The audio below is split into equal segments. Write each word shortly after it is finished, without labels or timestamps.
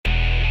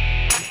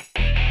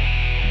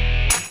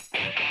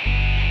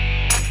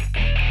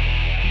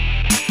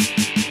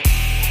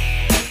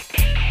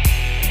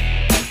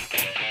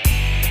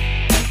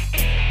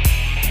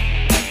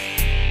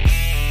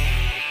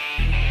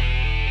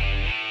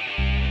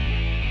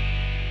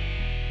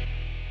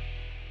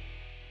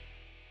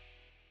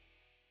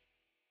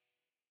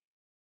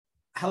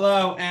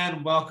Hello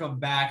and welcome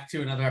back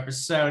to another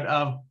episode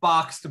of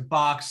Box to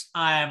Box.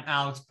 I am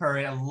Alex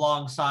Perry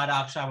alongside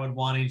Akshay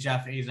Wadwani,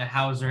 Jeff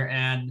Hauser,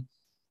 and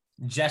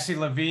Jesse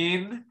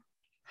Levine.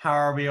 How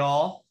are we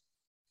all?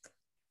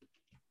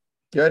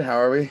 Good. How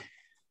are we?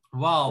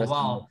 Well,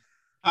 well.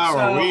 How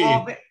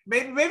are we?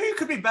 Maybe it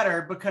could be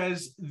better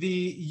because the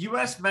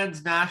U.S.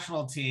 men's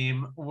national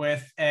team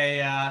with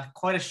a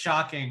quite a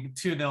shocking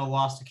 2-0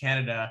 loss to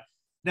Canada.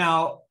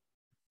 Now,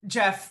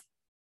 Jeff,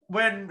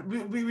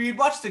 when we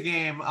watched the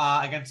game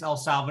against El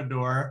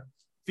Salvador a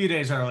few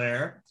days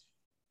earlier,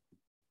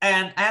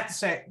 and I have to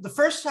say, the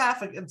first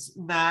half against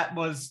that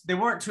they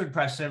weren't too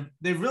impressive.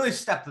 They really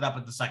stepped it up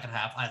in the second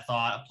half, I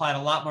thought. Applied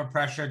a lot more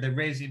pressure. They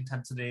raised the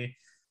intensity.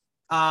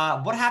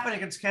 What happened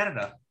against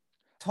Canada?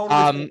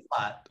 Totally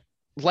flat.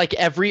 Like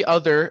every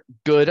other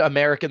good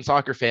American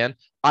soccer fan,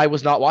 I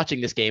was not watching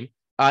this game.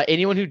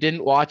 Anyone who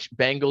didn't watch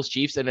Bengals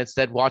Chiefs and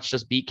instead watched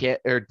us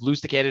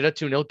lose to Canada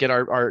 2-0, get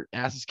our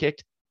asses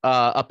kicked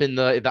up in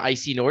the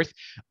icy north,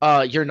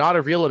 you're not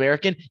a real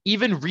American.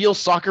 Even real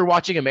soccer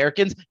watching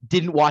Americans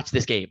didn't watch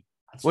this game.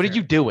 What are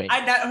you doing?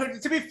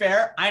 To be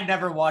fair, I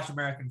never watched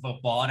American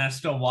football, and I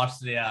still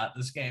watched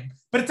this game.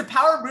 But it's a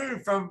power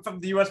move from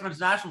the U.S. men's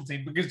national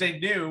team because they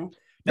knew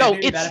that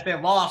if they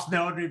lost,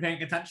 no one would be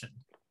paying attention.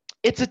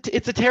 It's a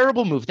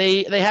terrible move.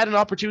 They had an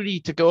opportunity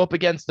to go up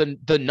against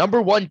the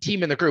number one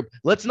team in the group.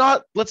 Let's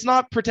not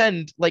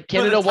pretend like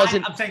Canada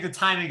wasn't. I'm saying the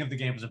timing of the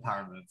game was a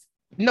power move.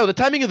 No, the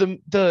timing of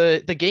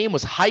the game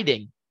was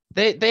hiding.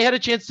 They had a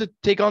chance to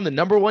take on the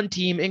number one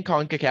team in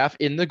CONCACAF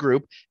in the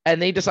group,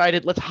 and they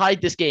decided let's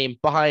hide this game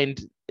behind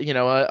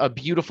a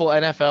beautiful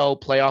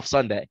NFL playoff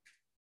Sunday.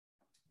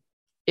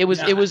 It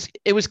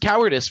was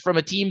cowardice from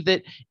a team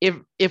that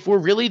if we're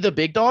really the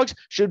big dogs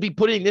should be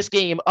putting this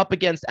game up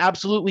against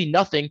absolutely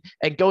nothing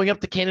and going up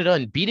to Canada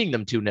and beating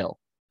them 2-0.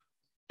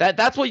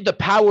 That's what the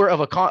power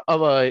of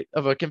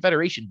a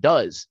confederation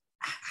does.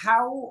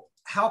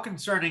 How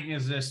concerning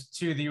is this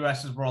to the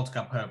U.S.'s World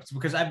Cup hopes?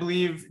 Because I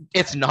believe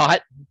it's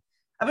not.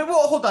 I mean,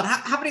 well, hold on.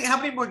 How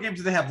many more games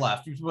do they have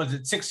left? Was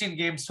it 16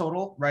 games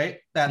total, right?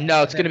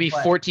 No, it's going to be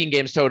 14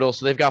 games total.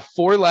 So they've got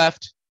four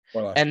left.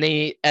 And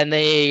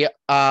they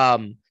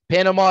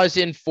Panama is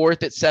in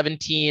fourth at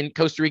 17.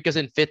 Costa Rica's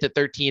in fifth at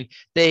 13.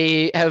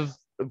 They have,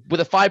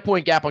 with a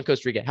 5-point gap on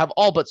Costa Rica, have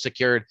all but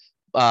secured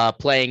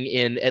playing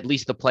in at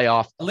least the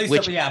playoff. At least,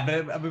 but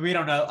I mean, we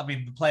don't know. I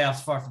mean, the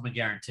playoffs far from a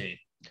guarantee.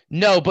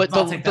 No, but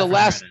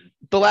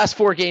the last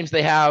four games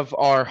they have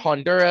are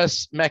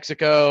Honduras,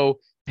 Mexico,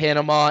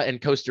 Panama,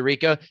 and Costa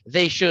Rica.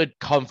 They should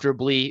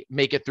comfortably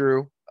make it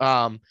through.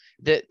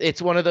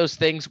 It's one of those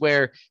things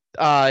where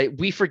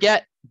we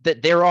forget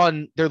that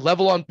they're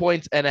level on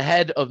points and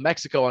ahead of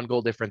Mexico on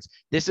goal difference.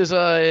 This is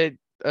a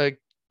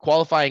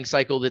qualifying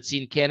cycle that's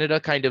seen Canada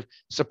kind of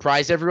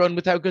surprise everyone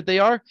with how good they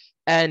are,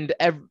 and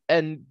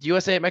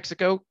USA and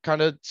Mexico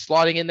kind of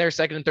slotting in there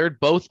second and third,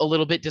 both a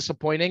little bit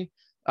disappointing,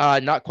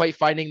 not quite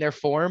finding their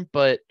form.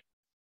 But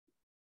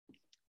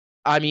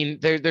I mean,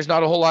 there's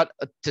not a whole lot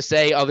to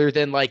say other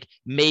than like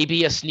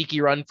maybe a sneaky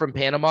run from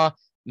Panama.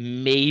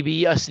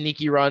 Maybe a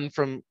sneaky run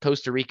from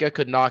Costa Rica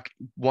could knock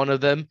one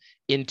of them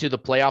into the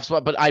playoff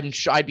spot, but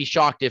I'd be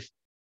shocked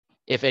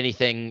if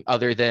anything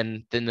other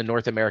than the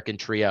North American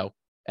trio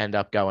end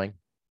up going.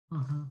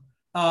 Mm-hmm.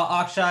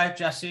 Akshay,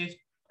 Jesse,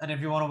 and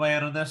if you want to weigh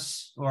in on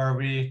this, or are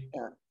we?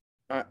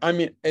 Yeah. I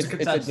mean, it's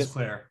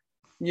clear.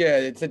 Yeah,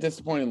 it's a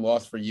disappointing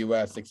loss for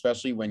U.S.,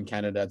 especially when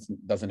Canada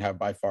doesn't have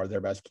by far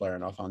their best player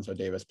in Alphonso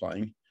Davies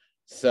playing.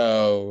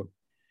 So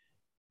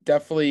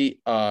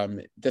definitely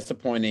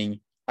disappointing.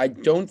 I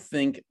don't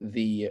think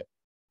the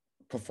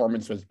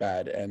performance was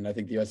bad. And I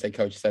think the USA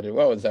coach said it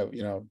well, is that,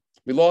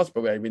 we lost,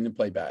 but we didn't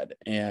play bad.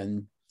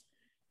 And,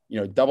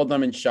 double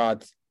them in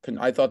shots.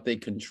 I thought they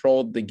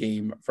controlled the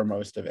game for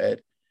most of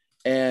it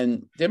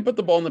and didn't put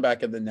the ball in the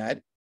back of the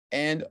net.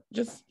 And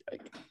just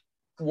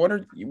one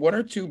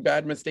or two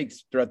bad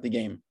mistakes throughout the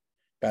game.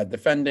 Bad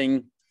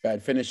defending,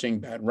 bad finishing,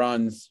 bad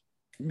runs,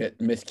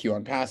 miscue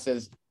on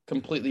passes,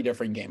 completely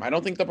different game. I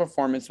don't think the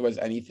performance was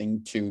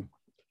anything to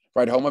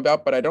write home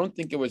about, but I don't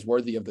think it was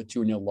worthy of the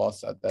 2-0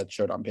 loss that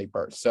showed on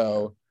paper.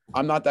 So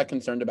I'm not that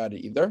concerned about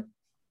it either.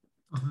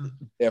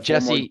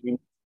 Jesse,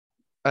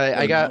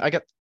 I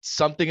got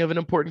something of an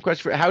important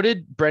question. How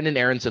did Brendan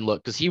Aronson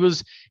look? Because he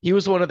was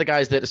one of the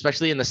guys that,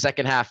 especially in the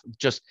second half,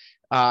 just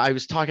I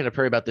was talking to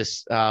Perry about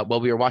this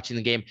while we were watching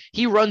the game.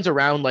 He runs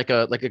around like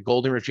a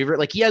golden retriever.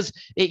 Like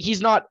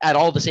he's not at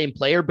all the same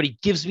player, but he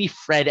gives me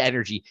Fred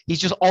energy. He's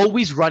just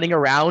always running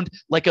around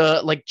like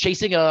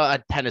chasing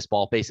a tennis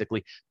ball,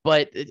 basically.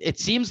 But it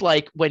seems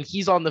like when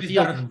he's on the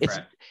field,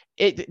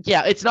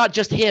 it's not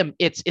just him.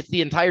 It's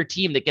the entire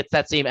team that gets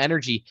that same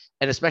energy.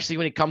 And especially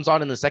when it comes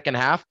on in the second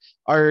half,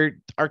 our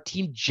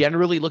team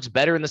generally looks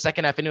better in the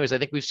second half anyways. I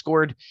think we've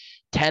scored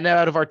 10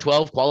 out of our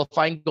 12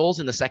 qualifying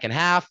goals in the second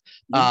half.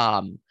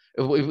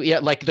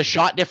 Like the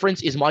shot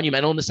difference is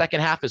monumental in the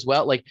second half as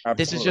well. Like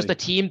Absolutely. This is just a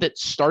team that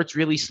starts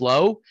really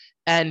slow,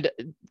 and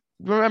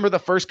remember the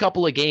first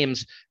couple of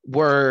games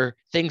were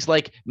things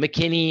like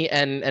McKinney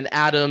and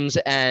Adams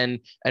and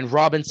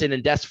Robinson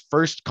and Dest's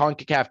first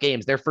CONCACAF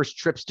games, their first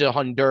trips to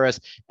Honduras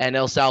and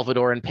El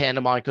Salvador and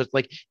Panama. Because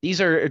like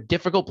these are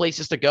difficult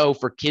places to go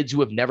for kids who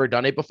have never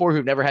done it before,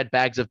 who've never had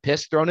bags of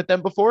piss thrown at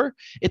them before.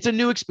 It's a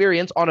new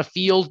experience on a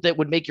field that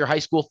would make your high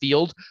school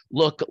field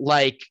look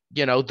like,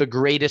 the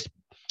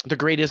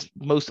greatest,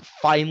 most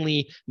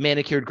finely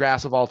manicured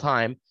grass of all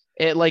time.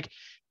 It like,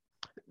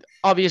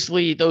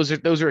 obviously those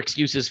are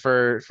excuses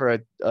for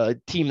a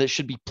team that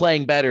should be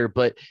playing better,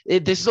 but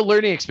this is a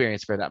learning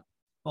experience for them.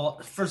 Well,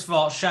 first of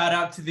all, shout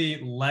out to the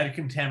lead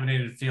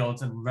contaminated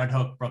fields in Red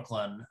Hook,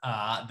 Brooklyn,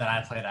 that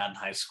I played at in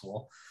high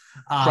school.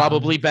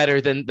 Probably better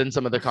than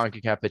some of the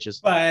CONCACAF pitches.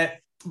 But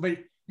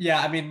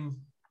yeah, I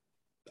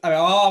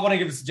want to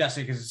give this to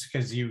Jesse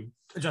because you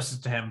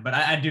adjusted to him, but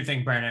I do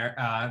think Brendan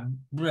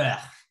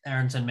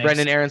Aronson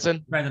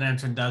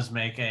does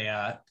make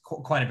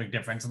quite a big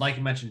difference. And like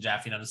you mentioned,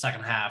 Jeff, the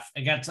second half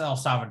against El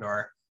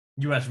Salvador,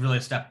 U.S. really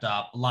stepped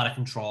up, a lot of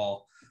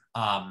control,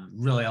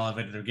 really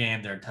elevated their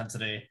game, their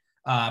intensity.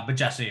 But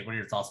Jesse, what are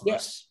your thoughts on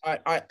this?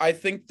 I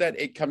think that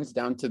it comes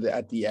down to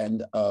at the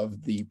end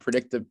of the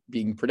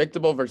being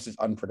predictable versus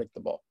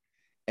unpredictable.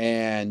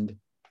 And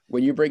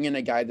when you bring in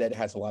a guy that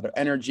has a lot of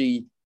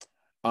energy,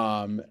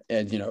 and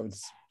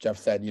as Jeff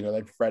said,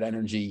 like Fred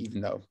energy, even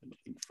though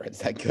Fred's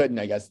that good, and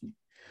I guess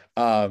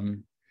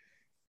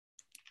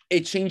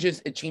it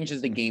changes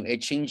the game.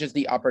 It changes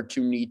the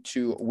opportunity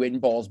to win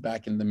balls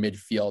back in the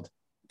midfield,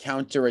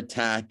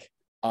 counterattack,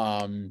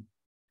 play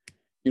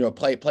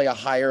a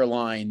higher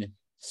line.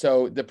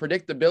 So the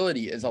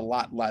predictability is a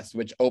lot less,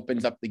 which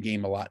opens up the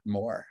game a lot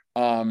more.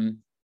 I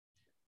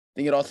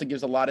think it also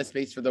gives a lot of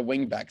space for the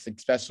wing backs,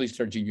 especially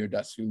Sergiño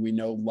Dest, who we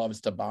know loves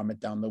to bomb it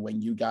down the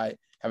wing.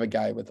 Have a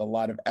guy with a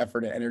lot of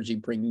effort and energy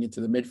bringing it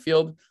to the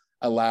midfield,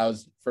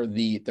 allows for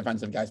the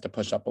defensive guys to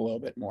push up a little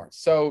bit more.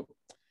 So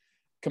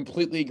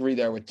completely agree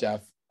there with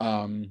Jeff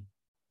on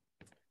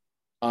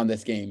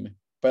this game.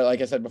 But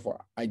like I said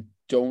before, I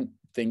don't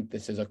think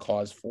this is a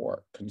cause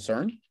for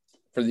concern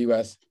for the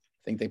U.S.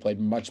 I think they played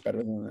much better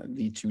than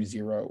the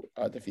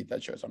 2-0 defeat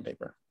that shows on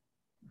paper.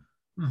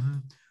 Mm-hmm.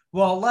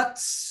 Well,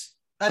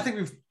 I think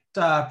we've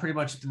pretty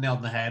much nailed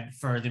in the head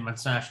for the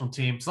men's national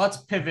team. So let's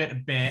pivot a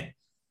bit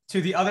to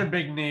the other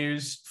big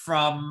news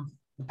from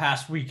the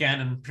past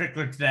weekend, and in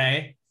particular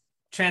today.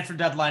 Transfer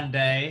deadline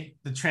day.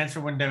 The transfer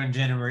window in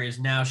January is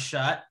now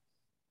shut.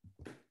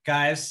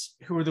 Guys,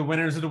 who are the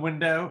winners of the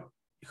window?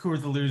 Who are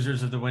the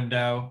losers of the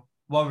window?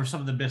 What were some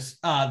of the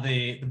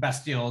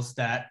best deals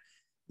that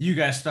you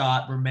guys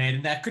thought were made,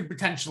 and that could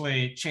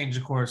potentially change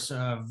the course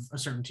of a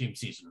certain team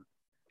season?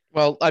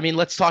 Well,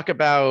 let's talk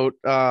about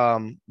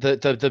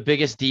the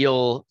biggest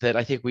deal that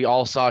I think we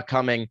all saw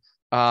coming.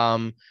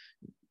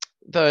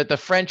 The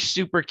French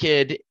super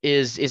kid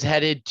is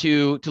headed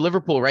to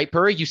Liverpool, right,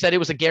 Purry? You said it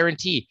was a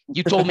guarantee.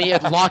 You told me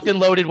it's locked and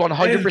loaded,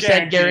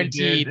 100%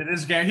 guaranteed. It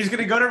is guaranteed. He's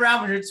going to go to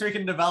Real Madrid so he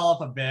can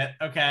develop a bit,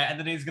 okay, and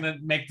then he's going to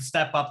make the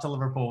step up to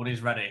Liverpool when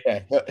he's ready.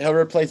 Yeah, he'll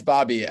replace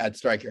Bobby at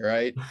striker,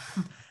 right?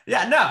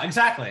 Yeah, no,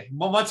 exactly.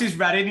 Well, once he's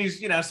ready, and he's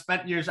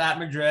spent years at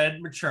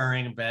Madrid,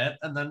 maturing a bit,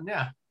 and then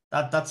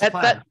that's the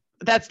plan.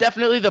 That's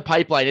definitely the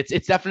pipeline.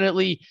 It's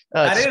definitely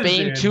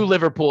Spain to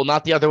Liverpool,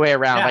 not the other way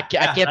around. I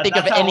can't think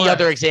of any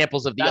other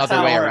examples of the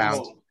other way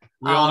around.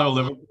 We all know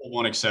Liverpool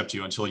won't accept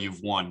you until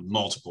you've won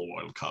multiple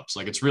World Cups.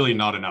 Like, it's really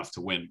not enough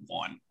to win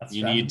one.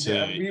 You need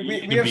to.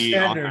 We have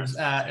standards.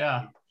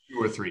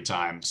 2 or 3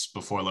 times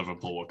before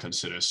Liverpool will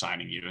consider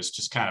signing you. It's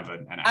just kind of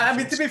an.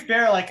 To be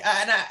fair,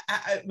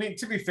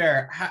 to be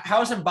fair,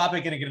 how is Mbappe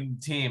going to get in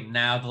the team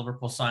now that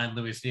Liverpool signed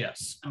Luis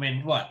Diaz?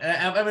 What?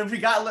 If we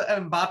got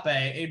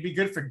Mbappe, it'd be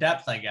good for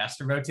depth, I guess,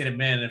 to rotate him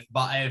in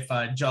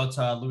if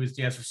Jota, Luis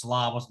Diaz, or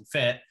Salah wasn't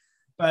fit.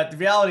 But the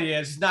reality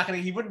is,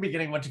 he wouldn't be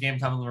getting much game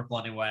time in Liverpool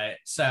anyway.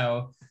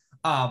 So,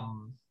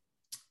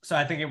 so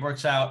I think it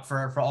works out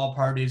for all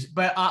parties.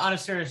 But on a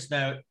serious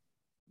note,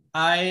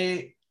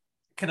 I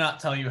cannot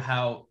tell you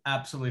how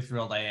absolutely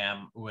thrilled I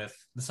am with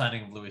the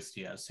signing of Luis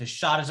Diaz. His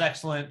shot is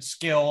excellent,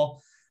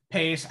 skill,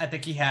 pace. I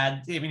think he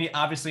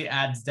obviously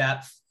adds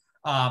depth.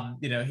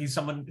 He's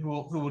someone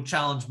who will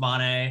challenge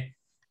Mane.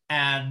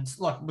 And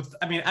look,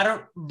 I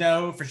don't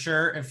know for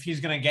sure if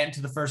he's going to get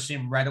into the first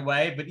team right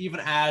away, but even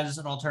as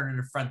an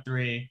alternative front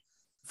three,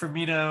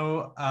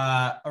 Firmino,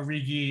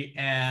 Origi,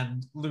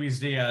 and Luis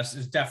Diaz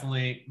is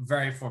definitely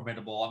very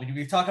formidable.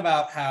 We talk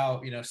about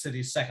how,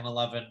 City's second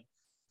 11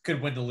 could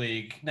win the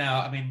league.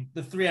 Now,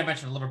 the 3 I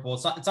mentioned in Liverpool,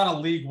 it's not a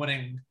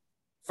league-winning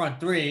front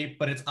 3,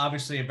 but it's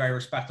obviously a very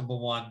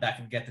respectable one that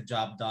can get the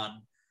job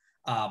done.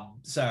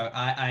 So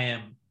I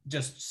am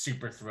just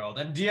super thrilled.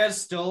 And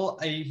Diaz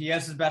he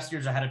has his best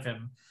years ahead of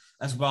him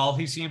as well.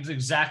 He seems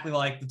exactly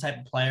like the type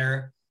of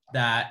player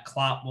that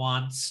Klopp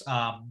wants,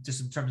 just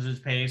in terms of his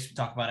pace. We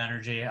talk about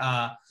energy,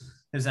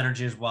 his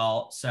energy as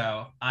well.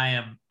 So I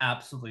am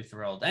absolutely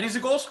thrilled. And he's a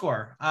goal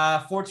scorer,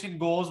 14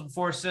 goals and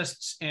 4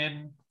 assists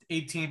in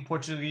 18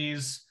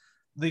 Portuguese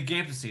league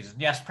games this season.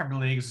 Yes, Premier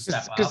League is a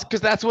step up.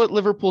 Because that's what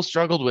Liverpool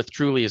struggled with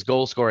truly is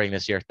goal scoring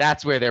this year.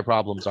 That's where their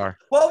problems are.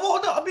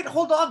 Well, no, I mean,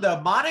 hold on though.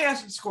 Mane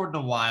hasn't scored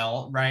in a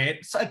while, right?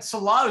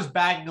 Salah is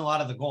bagging a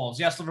lot of the goals.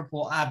 Yes,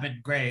 Liverpool have been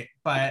great,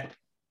 but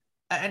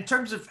in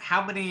terms of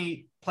how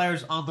many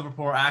players on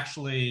Liverpool are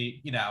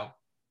actually,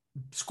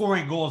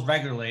 scoring goals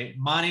regularly,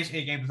 Mane's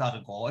 8 games without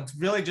a goal. It's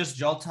really just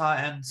Jota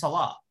and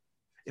Salah.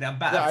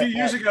 A few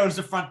years ago, it was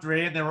the front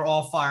three, and they were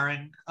all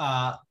firing.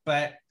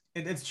 But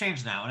it's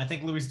changed now, and I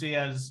think Luis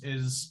Diaz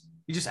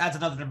he just adds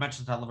another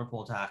dimension to that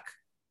Liverpool attack.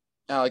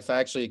 Alex, I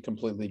actually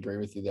completely agree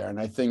with you there, and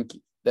I think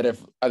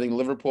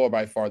Liverpool are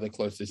by far the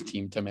closest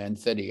team to Man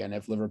City, and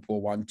if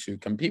Liverpool want to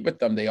compete with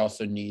them, they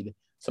also need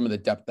some of the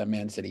depth that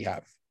Man City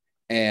have,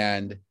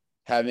 and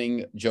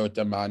having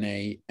Jota,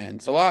 Mane,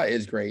 and Salah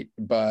is great,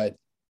 but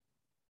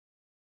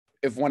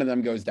if one of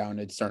them goes down,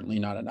 it's certainly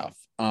not enough.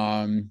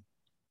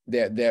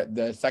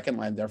 The second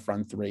line, their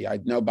front three. I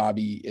know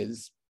Bobby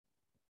is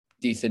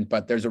decent,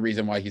 but there's a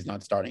reason why he's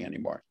not starting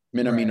anymore.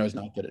 Minamino's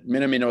not good.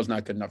 Minamino's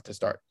not good enough to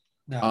start.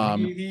 No,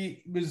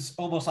 he was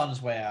almost on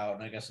his way out,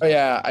 and I guess. Oh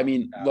yeah, I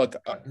mean, look,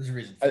 there's a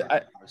reason for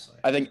it, obviously.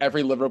 I think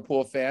every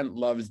Liverpool fan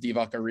loves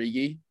Divock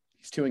Origi.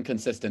 He's too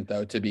inconsistent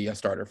though to be a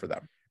starter for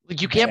them.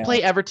 Like you can't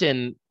play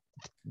Everton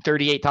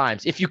 38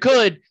 times. If you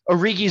could,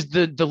 Origi's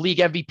the league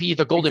MVP,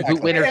 the Golden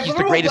Boot winner. He's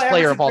the greatest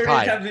player of all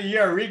time. Times a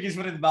year, Origi's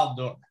winning the Ballon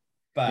d'Or.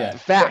 But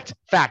fact.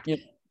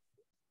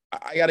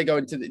 I got to go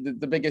into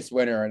the biggest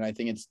winner, and I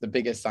think it's the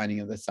biggest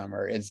signing of the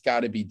summer. It's got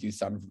to be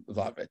Dusan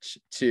Vlahovic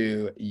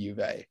to Juve.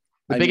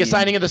 The biggest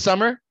signing of the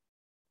summer?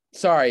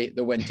 Sorry,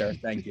 the winter.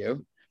 Thank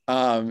you.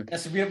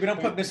 Yes, we don't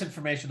put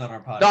misinformation on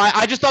our podcast. No,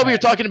 I just thought we were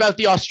talking about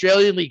the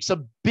Australian League.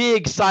 Some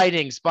big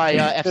signings by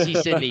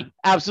FC Sydney.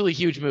 Absolutely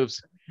huge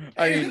moves.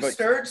 I mean,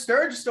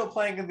 Sturridge is still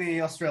playing in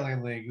the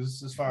Australian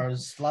leagues as far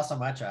as last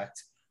time I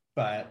checked.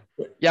 But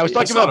yeah, I was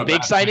talking about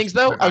big signings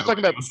though. I was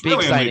talking about big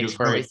signings.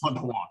 Very fun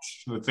to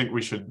watch. I think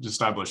we should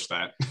establish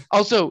that.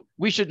 Also,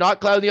 we should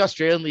not cloud the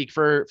Australian League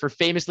for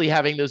famously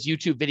having those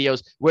YouTube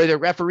videos where the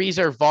referees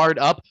are VAR'd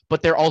up,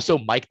 but they're also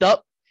mic'd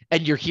up,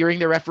 and you're hearing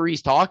the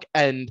referees talk,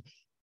 and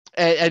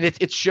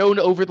it's shown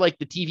over like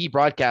the TV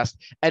broadcast.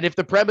 And if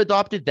the Prem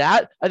adopted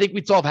that, I think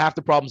we'd solve half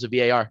the problems of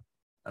VAR.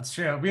 That's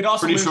true. We'd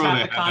also lose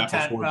half the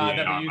content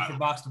that we use for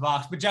box to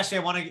box. But Jesse, I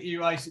want to get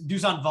you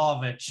Dusan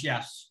Vlahovic.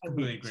 Yes,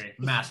 completely agree.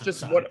 Massive.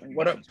 Just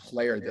what a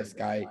player this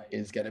guy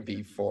is going to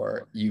be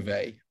for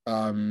Juve.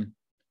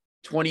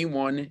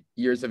 21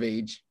 years of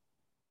age,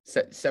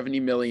 70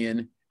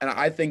 million, and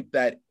I think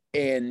that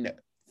in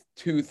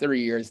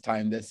 2-3 years'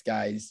 time, this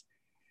guy's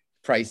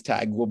price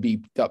tag will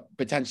be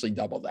potentially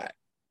double that.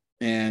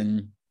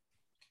 And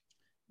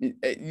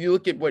you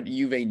look at what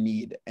Juve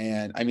need,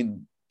 and I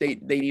mean they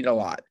need a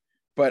lot.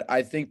 But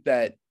I think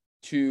that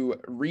to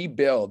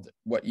rebuild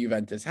what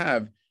Juventus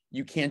have,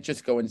 you can't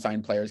just go and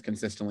sign players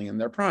consistently in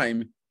their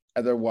prime.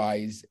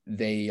 Otherwise,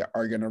 they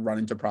are going to run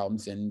into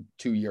problems in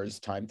 2 years'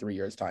 time, 3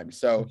 years' time.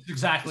 So that's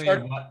exactly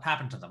what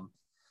happened to them.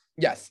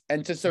 Yes.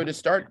 And to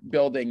start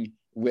building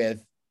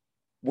with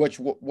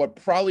what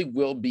probably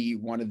will be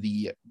one of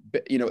the,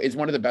 is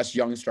one of the best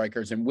young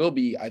strikers and will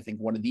be, I think,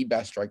 one of the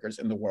best strikers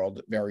in the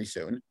world very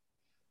soon,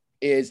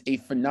 is a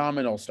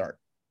phenomenal start.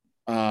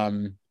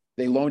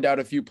 They loaned out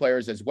a few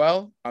players as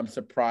well. I'm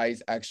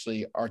surprised,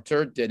 actually,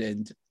 Artur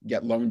didn't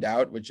get loaned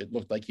out, which it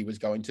looked like he was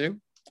going to.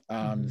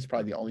 It's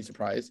probably the only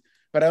surprise.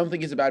 But I don't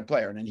think he's a bad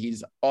player. And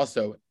he's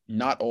also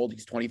not old.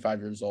 He's 25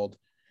 years old.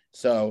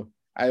 So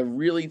I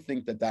really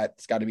think that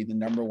that's got to be the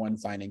number one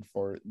signing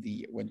for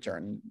the winter.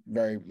 And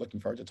very looking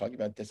forward to talking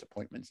about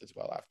disappointments as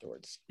well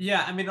afterwards.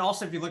 Yeah, I mean,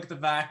 also, if you look at the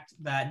fact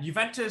that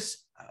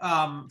Juventus,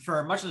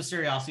 for much of the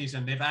Serie A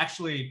season, they've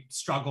actually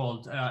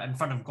struggled in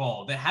front of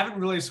goal. They haven't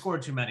really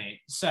scored too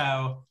many.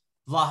 So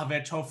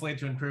Vlahovic, hopefully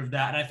to improve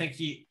that. And I think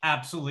he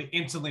absolutely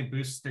instantly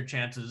boosts their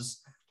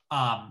chances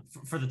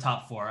for the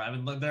top four. I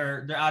mean,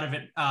 they're out of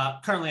it,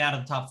 currently out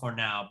of the top four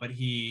now, but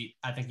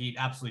I think he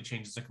absolutely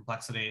changes the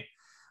complexity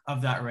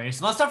of that race.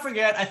 And let's not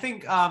forget, I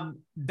think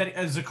that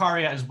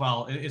Zakaria as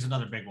well is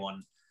another big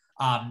one.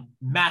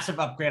 Massive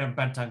upgrade on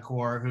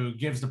Bentancur, who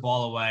gives the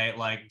ball away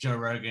like Joe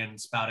Rogan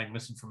spouting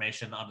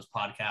misinformation on his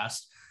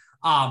podcast.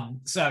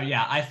 So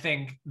yeah, I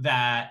think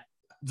that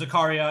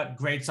Zakaria,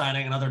 great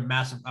signing, another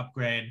massive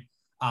upgrade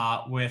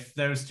with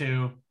those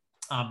two.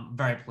 I'm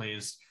very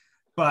pleased.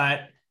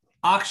 But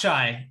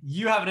Akshay,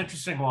 you have an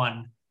interesting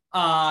one.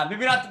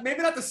 Maybe not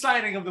the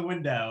signing of the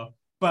window,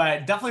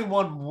 but definitely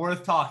one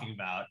worth talking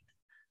about.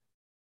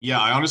 Yeah,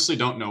 I honestly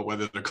don't know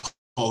whether to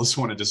call this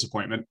one a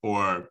disappointment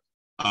or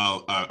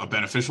a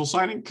beneficial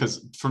signing,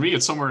 because for me,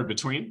 it's somewhere in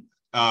between.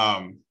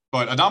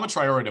 But Adama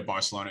Traore to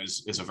Barcelona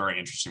is a very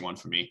interesting one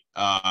for me.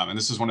 And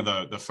this is one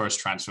of the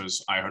first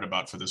transfers I heard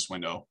about for this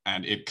window.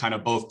 And it kind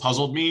of both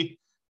puzzled me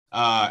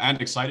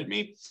and excited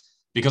me,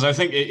 because I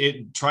think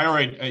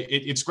Traore,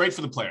 it's great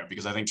for the player,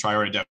 because I think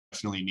Traore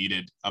definitely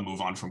needed a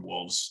move on from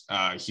Wolves.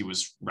 He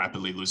was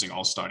rapidly losing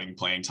all starting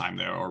playing time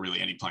there, or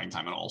really any playing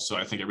time at all. So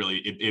I think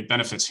it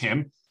benefits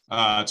him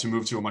to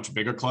move to a much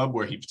bigger club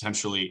where he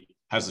potentially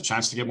has the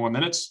chance to get more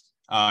minutes.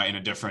 in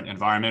a different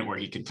environment where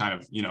he can kind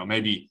of,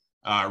 maybe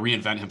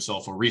reinvent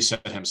himself or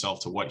reset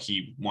himself to what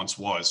he once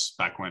was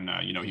back when,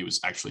 he was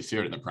actually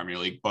feared in the Premier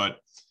League. But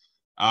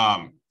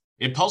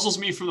it puzzles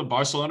me from the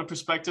Barcelona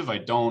perspective. I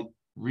don't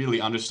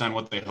really understand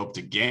what they hope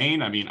to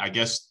gain. I mean, I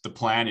guess the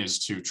plan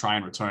is to try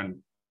and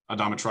return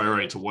Adama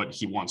Traore to what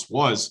he once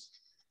was.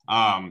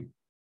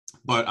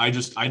 But I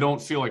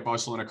don't feel like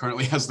Barcelona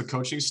currently has the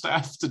coaching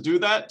staff to do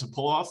that, to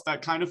pull off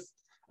that kind of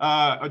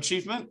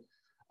achievement.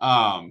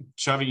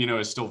 Xavi,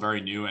 is still very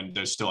new, and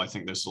I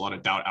think there's a lot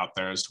of doubt out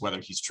there as to whether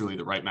he's truly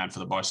the right man for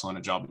the Barcelona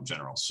job in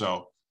general.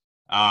 So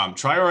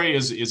Traore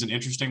is an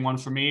interesting one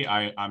for me.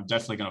 I'm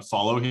definitely going to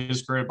follow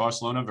his career at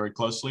Barcelona very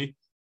closely.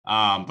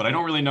 But I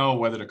don't really know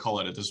whether to call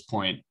it at this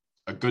point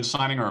a good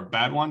signing or a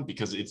bad one,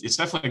 because it's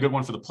definitely a good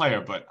one for the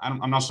player, but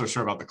I'm not so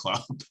sure about the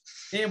club.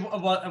 It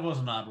was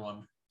an odd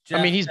one. Jeff,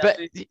 I mean,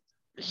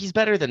 he's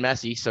better than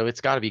Messi, so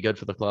it's got to be good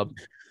for the club.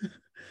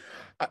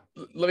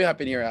 Let me hop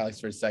in here, Alex,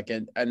 for a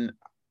second. And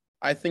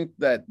I think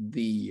that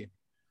the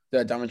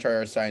Adama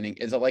Traore signing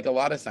is like a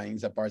lot of signings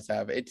that Barca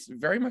have. It's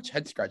very much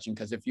head scratching,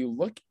 because if you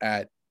look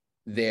at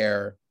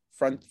their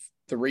front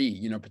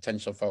three,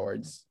 potential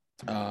forwards,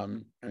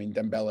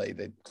 Dembele,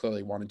 they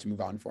clearly wanted to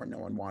move on for. No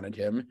one wanted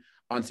him.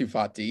 Ansu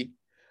Fati,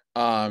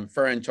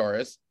 Ferran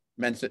Torres,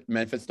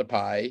 Memphis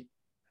Depay,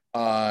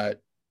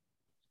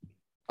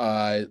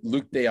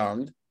 Luke De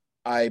Jong.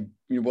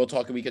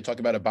 We could talk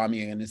about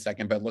Aubameyang in a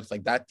second, but it looks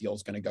like that deal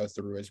is going to go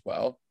through as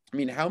well. I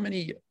mean, how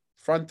many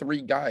front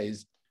three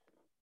guys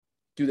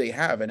do they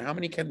have, and how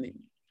many can they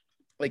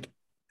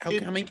how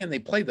many can they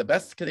play? The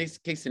best case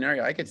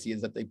scenario I could see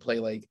is that they play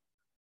like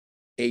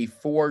a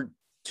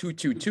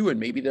 4-2-2-2, and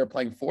maybe they're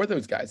playing for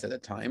those guys at a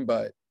time,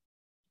 but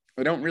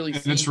I don't really see.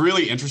 And it's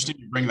really interesting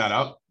you bring that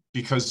up,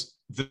 because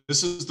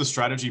this is the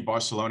strategy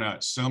Barcelona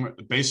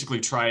basically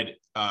tried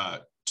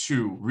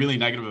to really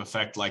negative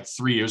effect like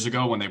 3 years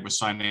ago when they were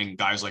signing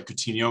guys like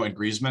Coutinho and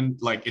Griezmann.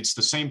 Like, it's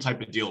the same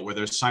type of deal where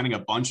they're signing a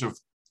bunch of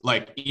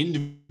like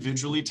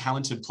individually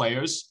talented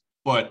players,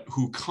 but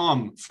who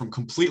come from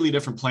completely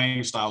different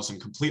playing styles and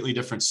completely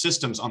different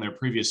systems on their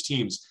previous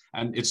teams.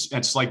 And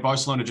it's like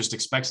Barcelona just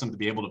expects them to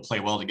be able to play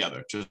well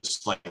together,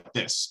 just like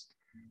this.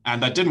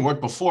 And that didn't work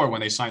before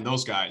when they signed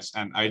those guys.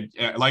 And I,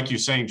 like you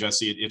saying,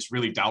 Jesse, it's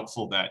really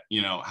doubtful that,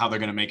 how they're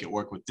going to make it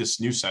work with this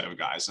new set of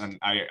guys. And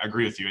I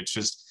agree with you.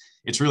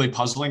 It's really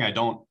puzzling. I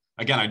don't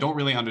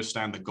really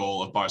understand the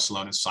goal of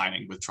Barcelona's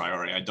signing with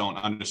Traore. I don't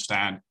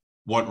understand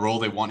what role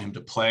they want him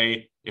to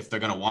play. If they're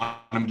going to want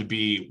him to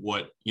be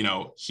what,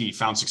 he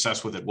found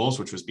success with at Wolves,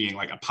 which was being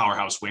like a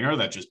powerhouse winger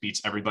that just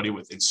beats everybody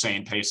with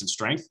insane pace and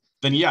strength,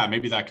 then yeah,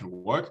 maybe that can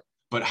work.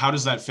 But how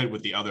does that fit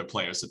with the other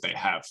players that they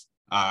have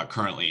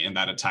currently in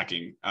that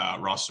attacking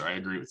roster? I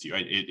agree with you.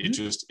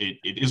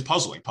 It is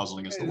puzzling.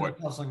 Puzzling is the word.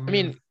 I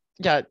mean,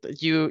 yeah,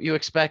 you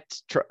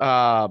expect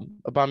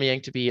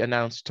Aubameyang to be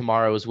announced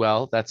tomorrow as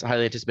well. That's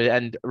highly anticipated.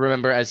 And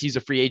remember, as he's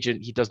a free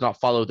agent, he does not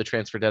follow the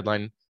transfer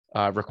deadline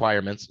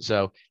requirements,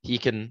 so he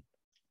can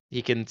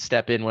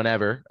step in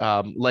whenever.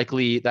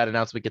 Likely that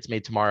announcement gets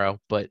made tomorrow.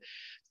 But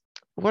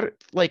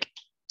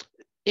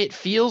it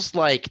feels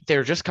like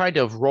they're just kind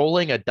of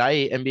rolling a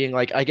dice and being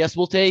like, I guess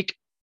we'll take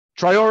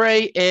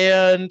Traore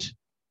and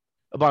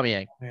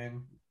Aubameyang.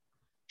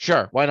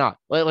 Sure, why not?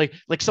 Like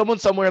someone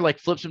somewhere like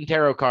flips some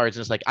tarot cards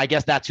and it's like, I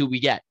guess that's who we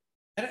get,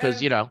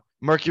 because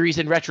Mercury's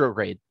in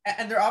retrograde.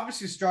 And they're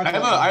obviously struggling.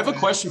 I have a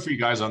question for you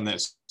guys on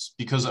this,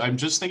 because I'm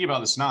just thinking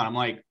about this now. And I'm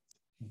like,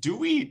 do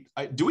we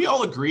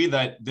all agree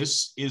that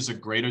this is a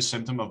greater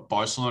symptom of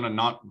Barcelona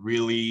not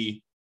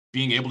really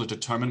being able to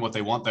determine what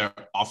they want their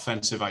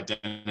offensive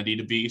identity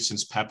to be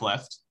since Pep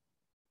left?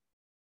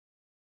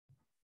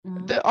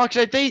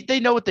 Actually, they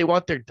know what they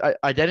want their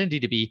identity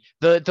to be.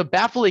 The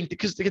baffling,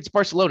 because it's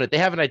Barcelona, they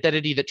have an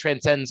identity that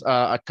transcends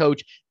a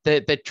coach,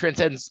 that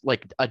transcends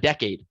like a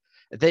decade.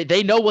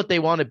 They know what they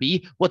want to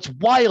be. What's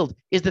wild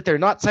is that they're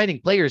not signing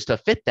players to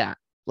fit that.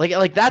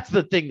 Like that's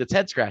the thing that's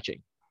head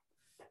scratching.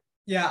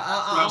 Yeah,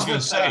 I was going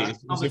to say,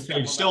 if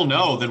they still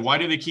know, then why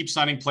do they keep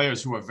signing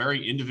players who are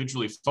very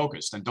individually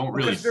focused and don't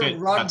really fit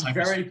that type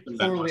of system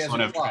that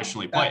Barcelona have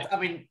traditionally played?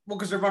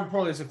 Because they're run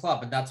poorly as a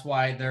club, and that's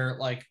why they're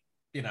like,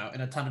 in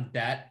a ton of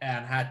debt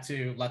and had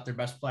to let their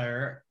best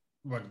player,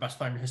 or the best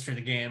player in the history of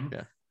the game,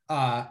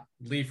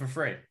 leave for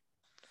free.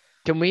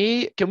 Can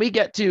we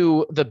get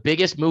to the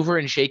biggest mover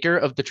and shaker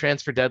of the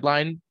transfer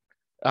deadline,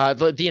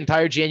 the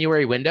entire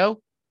January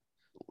window?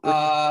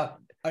 Are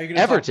you going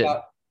to Everton?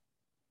 Talk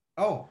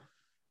about...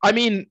 I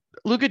mean,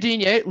 Luca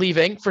Digne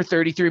leaving for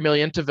 $33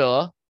 million to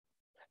Villa,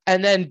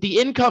 and then the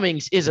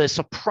incomings is a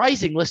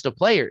surprising list of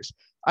players.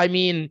 I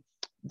mean,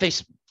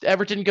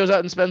 Everton goes out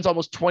and spends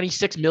almost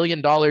 $26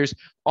 million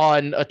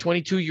on a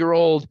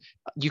 22-year-old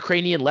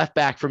Ukrainian left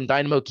back from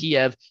Dynamo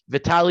Kiev,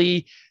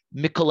 Vitaly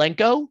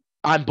Mikolenko.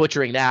 I'm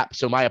butchering that,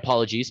 so my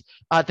apologies.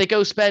 They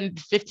go spend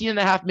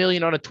 $15.5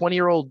 million on a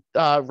 20-year-old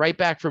right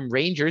back from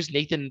Rangers,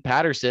 Nathan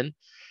Patterson.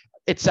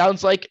 It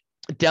sounds like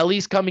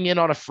Delhi's coming in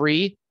on a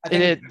free.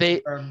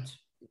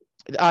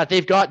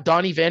 They've got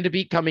Donny Van de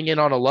Beek coming in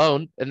on a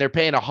loan, and they're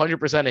paying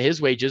 100% of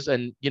his wages.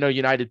 And,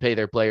 United pay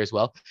their players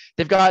well.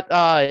 They've got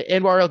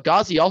Anwar El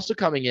Ghazi also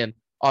coming in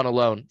on a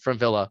loan from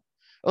Villa.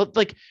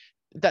 Like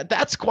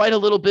that's quite a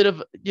little bit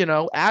of,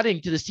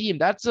 adding to the team.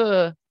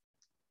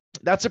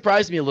 That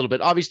surprised me a little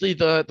bit. Obviously,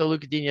 the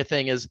Luca Digne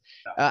thing has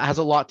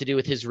a lot to do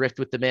with his rift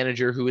with the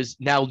manager, who is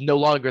now no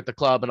longer at the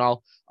club, and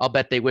I'll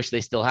bet they wish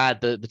they still had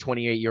the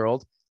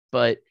 28-year-old.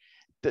 But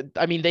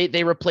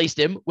they replaced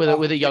him with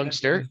a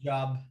youngster.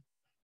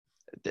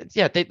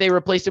 Yeah, they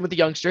replaced him with a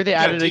youngster. They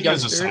added a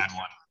youngster. Is a sad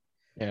one.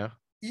 Yeah.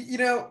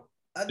 The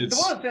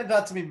one that stands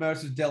out to me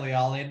most is Dele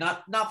Alli, and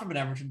not from an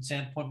Everton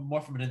standpoint, but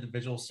more from an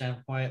individual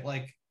standpoint.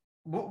 Like,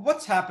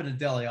 what's happened to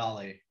Dele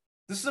Alli?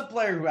 This is a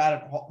player who had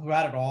it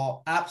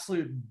all,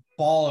 absolute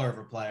baller of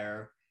a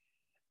player,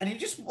 and he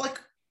just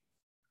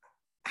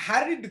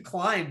how did he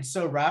decline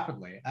so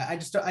rapidly? I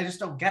just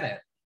don't get it.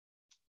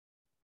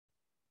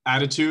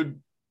 Attitude,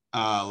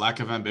 lack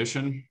of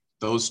ambition.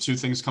 Those two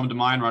things come to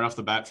mind right off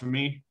the bat for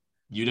me.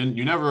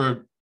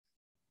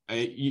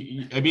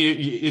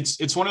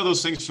 It's one of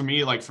those things for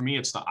me. Like, for me,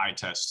 it's the eye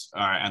test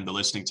and the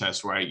listening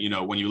test, right?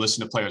 When you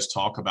listen to players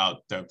talk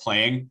about their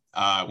playing,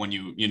 when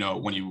you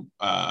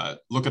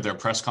look at their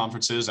press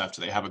conferences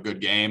after they have a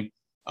good game,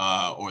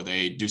 or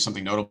they do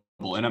something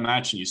notable in a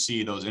match, and you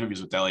see those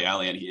interviews with Dele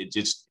Alli, and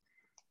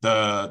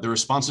the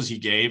responses he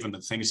gave and the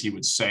things he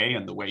would say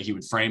and the way he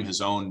would frame his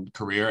own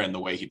career and the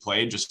way he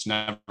played just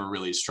never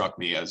really struck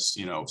me as,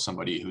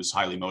 somebody who's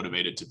highly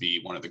motivated to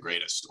be one of the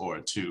greatest or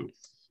to,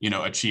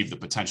 achieve the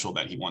potential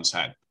that he once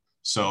had.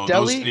 So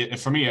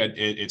for me,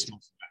 it's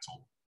mostly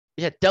mental.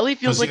 Yeah, Dele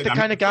feels like the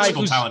kind of guy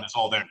whose talent is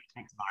all there. You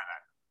can't deny that.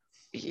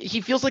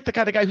 He feels like the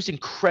kind of guy who's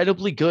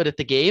incredibly good at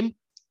the game,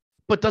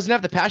 but doesn't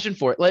have the passion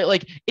for it.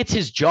 Like it's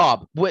his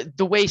job.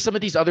 The way some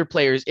of these other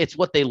players, it's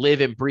what they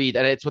live and breathe,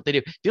 and it's what they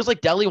do. Feels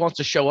like Dele wants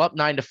to show up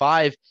 9 to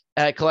 5,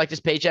 collect his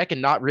paycheck,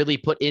 and not really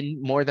put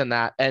in more than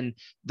that. And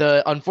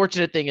the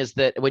unfortunate thing is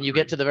that when you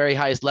get to the very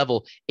highest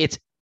level, it's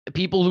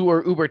people who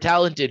are uber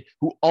talented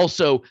who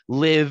also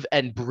live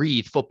and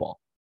breathe football.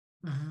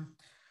 Mm-hmm.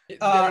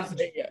 Go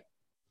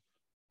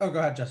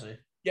ahead, Jesse.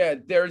 Yeah,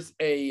 there's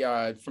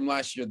from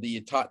last year,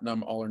 the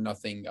Tottenham All or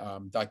Nothing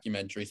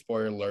documentary.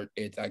 Spoiler alert,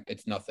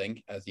 it's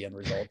nothing as the end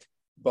result.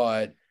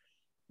 But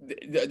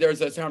there's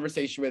a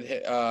conversation with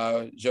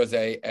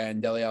Jose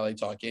and Dele Alli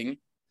talking,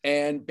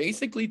 and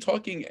basically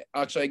talking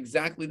actually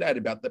exactly that,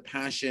 about the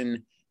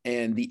passion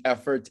and the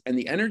effort and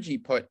the energy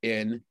put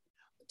in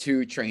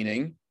to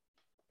training,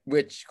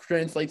 which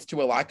translates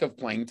to a lack of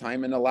playing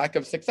time and a lack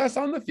of success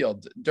on the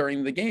field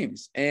during the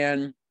games.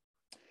 And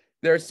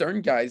there are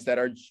certain guys that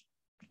are,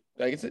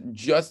 like I said,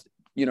 just,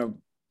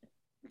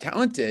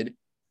 talented,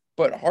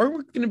 but hard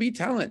work going to be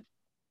talent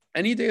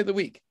any day of the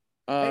week.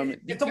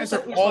 It's almost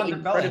like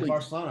Ousmane Dembele in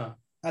Barcelona.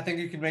 I think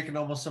you can make an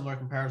almost similar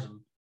comparison.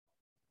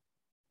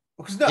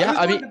 Because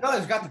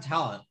Dembele's got the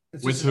talent.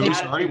 With who?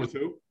 Sorry, with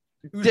who?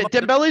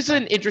 Dembele's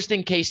an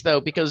interesting case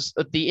though, because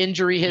of the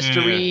injury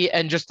history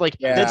and just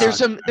there's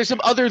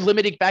some other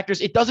limiting factors.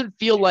 It doesn't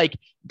feel like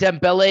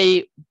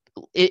Dembele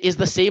is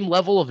the same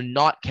level of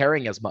not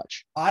caring as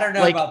much. I don't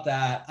know about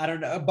that. I don't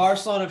know.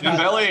 Barcelona.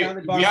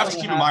 Dembele. We have to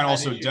keep in mind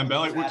also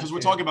Dembele, because we're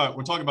talking about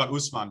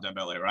Ousmane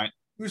Dembele, right?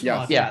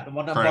 Yeah. The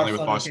one currently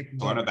with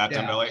Barcelona. That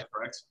Dembele,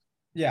 correct?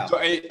 Yeah. So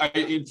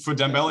for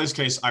Dembele's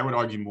case, I would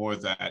argue more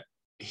that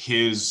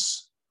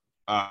his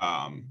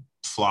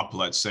flop,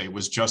 let's say,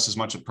 was just as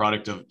much a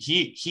product of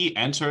he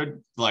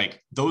entered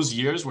like those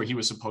years where he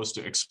was supposed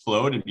to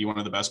explode and be one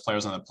of the best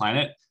players on the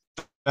planet.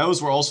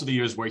 Those were also the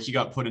years where he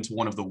got put into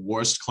one of the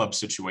worst club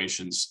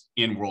situations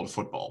in world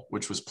football,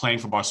 which was playing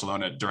for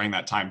Barcelona during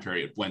that time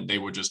period when they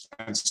were just,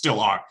 and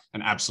still are,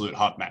 an absolute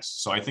hot mess.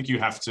 So I think you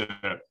have to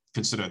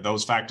consider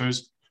those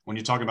factors when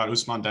you talk about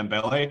Ousmane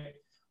Dembele.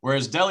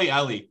 Whereas Dele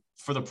Alli,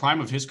 for the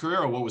prime of his career,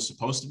 or what was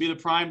supposed to be the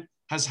prime,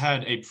 has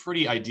had a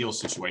pretty ideal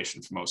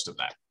situation for most of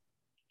that.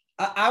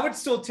 I would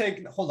still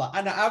take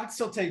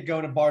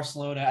going to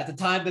Barcelona at the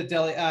time that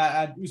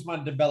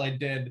Ousmane Dembele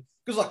did.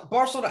 Because look,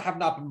 Barcelona have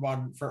not been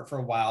run for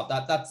a while.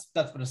 That's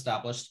been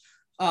established.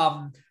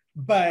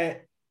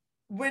 But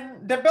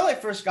when Dembele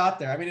first got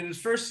there, I mean, in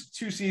his first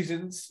 2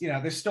 seasons,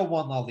 they still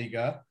won La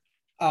Liga.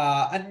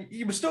 And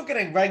he was still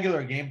getting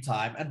regular game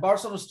time. And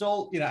Barcelona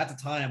still, at the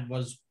time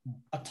was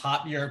a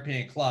top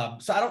European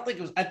club. So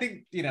I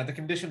think the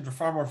conditions were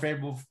far more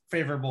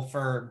favorable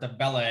for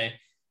Dembele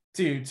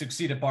to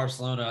succeed at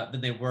Barcelona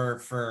than they were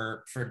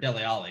for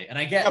Dele Alli. And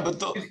I get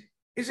but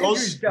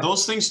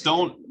those things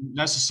don't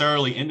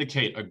necessarily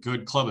indicate a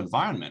good club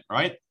environment,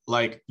 right?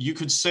 Like, you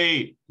could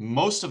say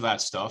most of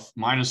that stuff,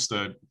 minus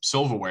the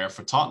silverware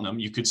for Tottenham,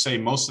 you could say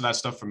most of that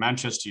stuff for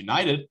Manchester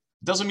United.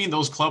 Doesn't mean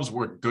those clubs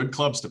were good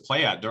clubs to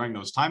play at during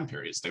those time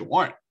periods. They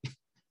weren't.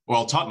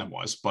 Well, Tottenham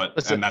was,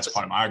 and that's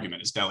part of my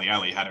argument is Dele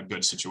Alli had a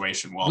good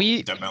situation while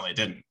Dembele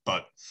didn't.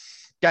 But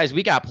guys,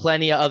 we got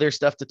plenty of other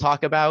stuff to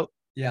talk about.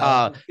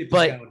 Yeah.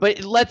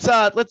 But let's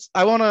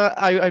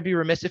I'd be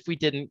remiss if we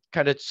didn't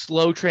kind of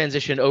slow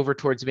transition over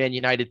towards Man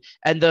United.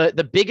 And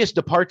the biggest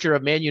departure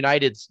of Man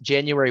United's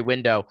January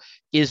window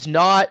is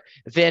not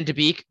Van de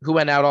Beek, who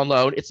went out on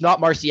loan. It's not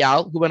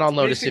Martial, who went on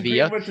loan to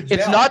Sevilla.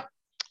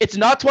 It's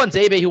not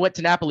Tuanzebe, who went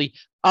to Napoli.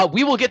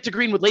 We will get to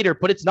Greenwood later,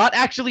 but it's not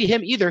actually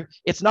him either.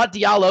 It's not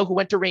Diallo, who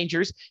went to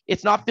Rangers.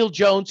 It's not Phil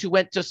Jones, who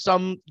went to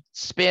some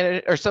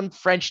Spanish or some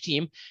French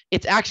team.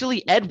 It's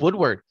actually Ed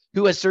Woodward,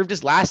 who has served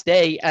his last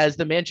day as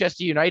the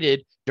Manchester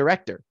United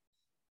director.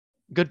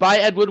 Goodbye,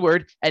 Ed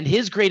Woodward. And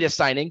his greatest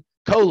signing,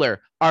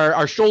 Kohler,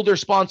 our shoulder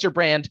sponsor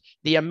brand,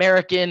 the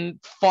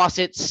American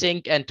faucet,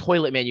 sink, and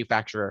toilet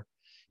manufacturer.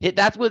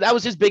 That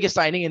was his biggest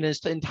signing in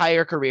his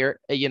entire career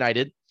at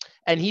United.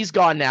 And he's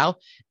gone now.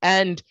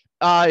 And,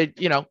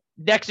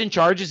 next in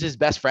charge is his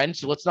best friend.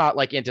 So let's not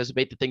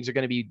anticipate that things are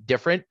going to be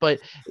different. But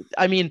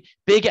I mean,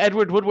 big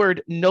Edward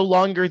Woodward, no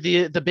longer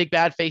the big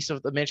bad face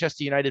of the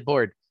Manchester United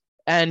board.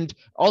 And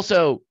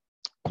also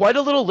quite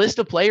a little list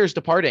of players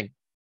departing.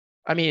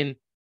 I mean,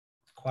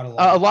 quite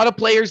a lot of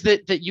players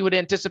that you would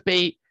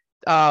anticipate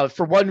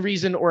for one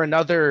reason or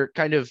another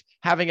kind of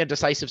having a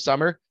decisive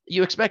summer.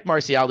 You expect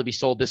Martial to be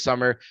sold this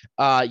summer.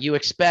 You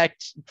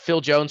expect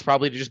Phil Jones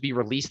probably to just be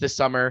released this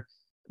summer.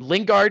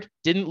 Lingard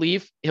didn't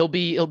leave. He'll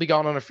be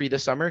gone on a free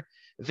this summer.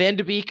 Van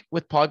de Beek,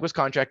 with Pogba's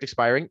contract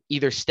expiring,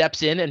 either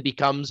steps in and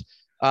becomes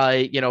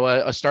a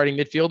starting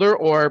midfielder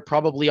or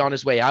probably on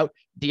his way out.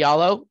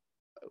 Diallo,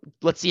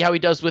 let's see how he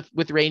does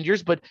with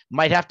Rangers, but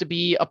might have to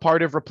be a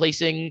part of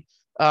replacing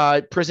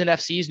Prison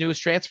FC's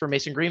newest transfer,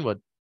 Mason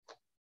Greenwood.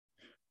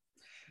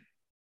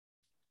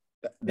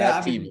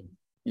 That team,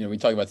 we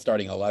talk about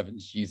starting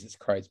 11s. Jesus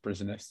Christ,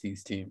 Prison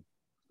FC's team.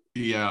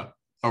 Yeah.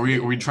 Are we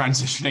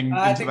transitioning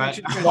into that?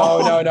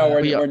 No,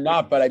 we're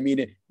not. But I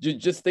mean,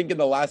 just think in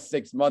the last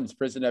 6 months,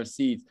 Prison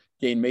FC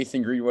gained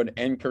Mason Greenwood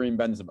and Karim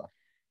Benzema.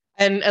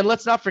 And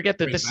let's not forget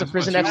that this is a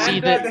Prison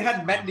FC that they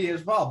had Mendy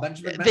as well.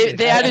 Benjamin Mendy.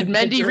 They added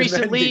Mendy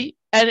recently.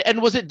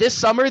 And was it this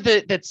summer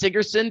that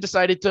Sigurdsson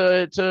decided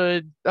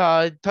to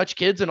touch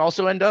kids and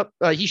also end up?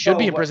 He should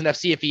be in Prison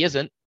FC if he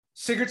isn't.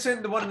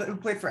 Sigurdsson, the one who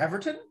played for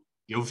Everton?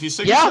 Gylfi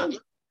Sigurdsson? Yeah,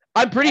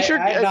 I'm pretty sure.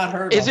 I have not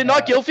heard is it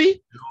not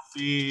Gylfi?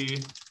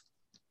 Gylfi.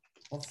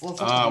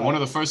 One of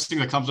the first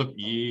things that comes up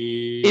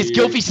is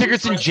Gylfi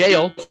Sigurdsson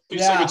jail.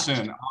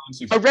 Sigurdsson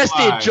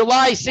arrested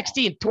July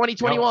 16th,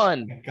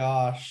 2021. Oh my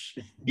gosh.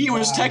 He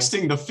was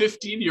texting the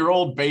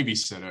 15-year-old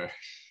babysitter.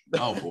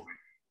 Oh boy.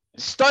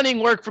 Stunning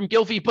work from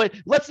Gylfi, but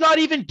let's not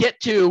even get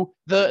to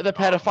the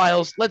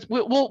pedophiles.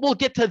 We'll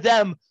get to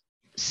them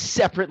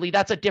separately.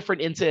 That's a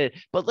different incident.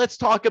 But let's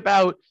talk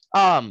about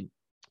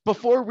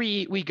before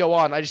we go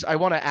on, I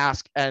want to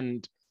ask,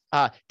 and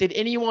did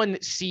anyone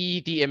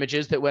see the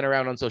images that went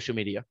around on social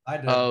media? I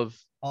did.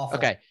 Awful.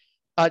 Okay.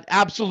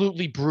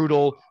 Absolutely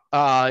brutal,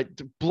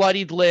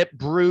 bloodied lip,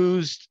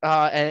 bruised,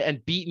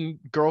 and beaten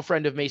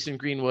girlfriend of Mason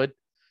Greenwood.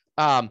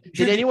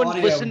 Did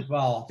anyone listen?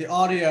 Well, the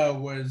audio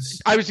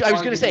was. I was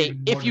going to say,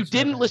 if you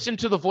didn't listen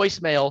to the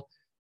voicemail,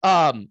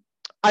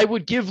 I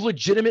would give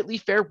legitimately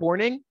fair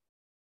warning.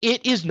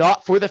 It is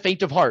not for the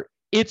faint of heart.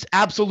 It's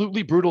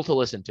absolutely brutal to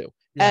listen to.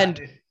 Yeah,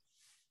 and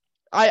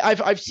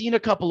I've seen a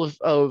couple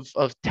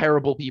of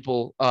terrible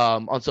people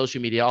on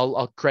social media.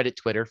 I'll credit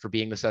Twitter for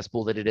being the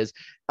cesspool that it is.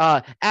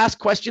 Ask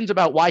questions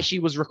about why she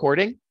was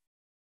recording.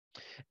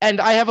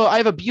 And I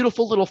have a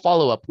beautiful little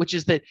follow-up, which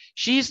is that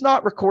she's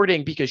not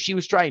recording because she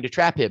was trying to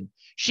trap him.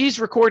 She's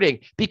recording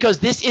because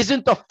this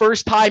isn't the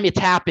first time it's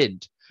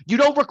happened. You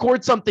don't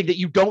record something that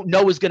you don't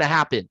know is going to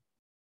happen.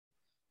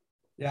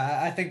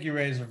 Yeah, I think you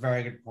raised a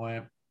very good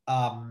point.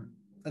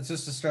 It's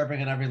just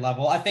disturbing on every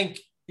level. I think,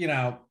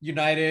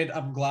 United,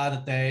 I'm glad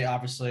that they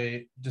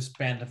obviously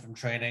disbanded from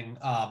training,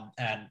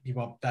 and he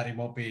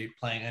won't be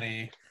playing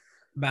any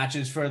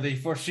matches for the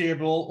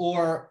foreseeable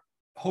or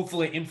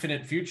hopefully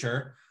infinite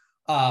future.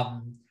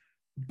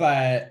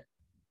 But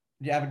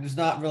yeah, there's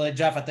not really,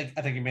 Jeff, I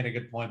think you made a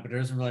good point, but there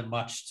isn't really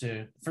much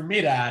for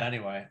me to add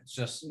anyway. It's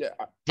just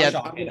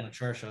shocking and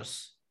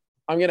atrocious.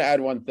 I'm going to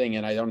add one thing,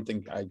 and I don't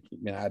think I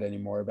can add any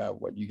more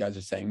about what you guys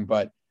are saying,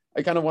 but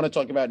I kind of want to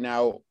talk about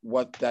now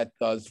what that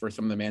does for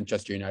some of the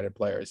Manchester United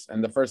players.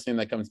 And the first thing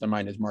that comes to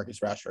mind is Marcus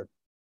Rashford.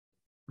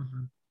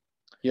 Mm-hmm.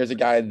 Here's a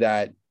guy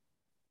that,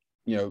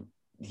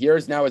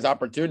 here's now his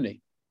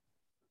opportunity.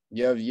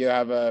 You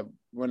have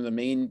one of the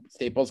main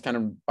staples kind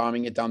of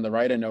bombing it down the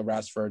right. I know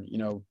Rashford,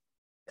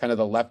 kind of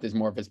the left is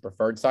more of his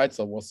preferred side,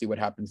 so we'll see what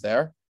happens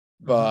there.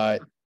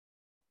 But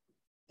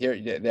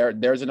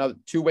there's another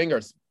two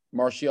wingers.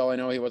 Martial, I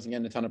know he wasn't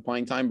getting a ton of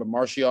playing time, but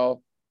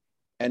Martial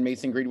and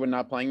Mason Greenwood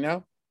not playing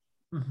now.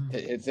 Mm-hmm.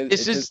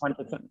 It's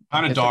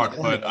kind of dark,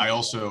 but I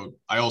also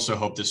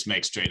hope this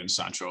makes Jadon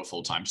Sancho a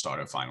full-time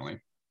starter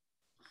finally.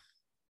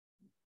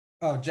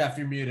 Oh, Jeff,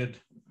 you're muted.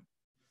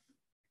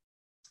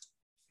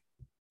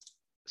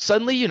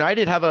 Suddenly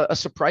United have a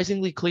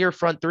surprisingly clear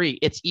front three.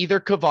 It's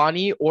either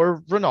Cavani or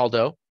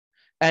Ronaldo,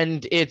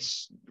 and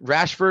it's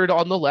Rashford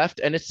on the left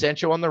and it's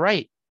Sancho on the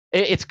right.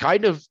 it's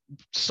kind of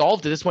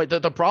solved at this point.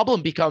 The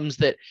problem becomes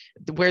that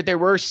where there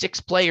were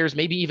 6 players,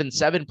 maybe even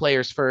 7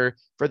 players for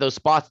those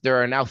spots,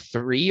 there are now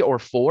 3 or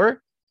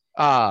 4.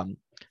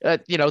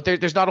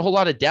 There's not a whole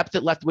lot of depth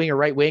at left wing or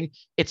right wing.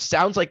 It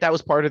sounds like that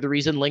was part of the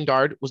reason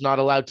Lingard was not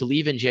allowed to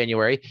leave in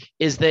January,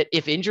 is that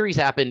if injuries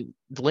happen,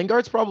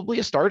 Lingard's probably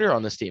a starter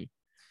on this team.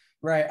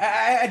 Right.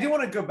 I do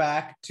want to go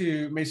back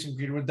to Mason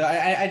Greenwood.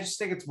 I just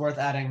think it's worth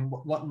adding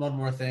one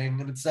more thing,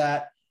 and it's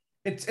that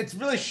it's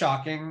really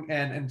shocking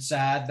and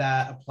sad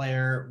that a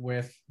player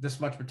with this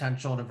much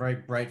potential and a very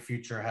bright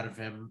future ahead of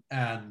him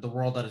and the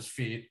world at his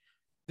feet,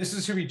 this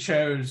is who he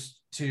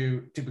chose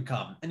to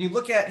become. And you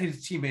look at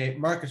his teammate,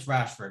 Marcus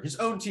Rashford, his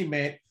own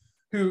teammate,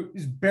 who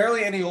is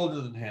barely any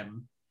older than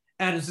him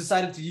and has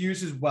decided to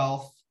use his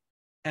wealth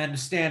and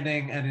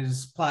standing and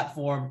his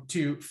platform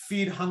to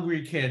feed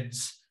hungry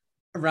kids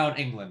around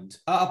England.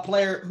 A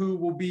player who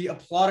will be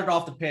applauded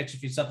off the pitch if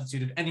he's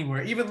substituted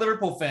anywhere. Even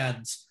Liverpool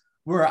fans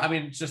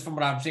just from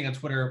what I'm seeing on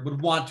Twitter,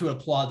 would want to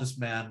applaud this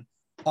man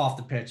off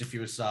the pitch if he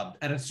was subbed.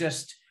 And it's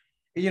just,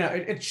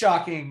 it's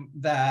shocking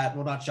that,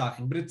 well, not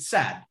shocking, but it's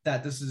sad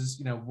that this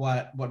is,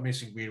 what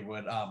Mason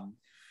Greenwood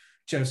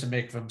chose to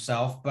make of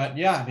himself. But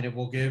yeah, it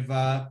will give,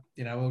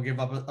 we'll give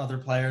up other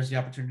players the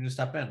opportunity to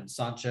step in.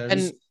 Sancho's,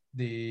 and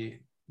the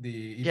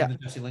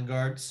Jesse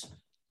Lingards.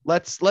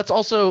 Let's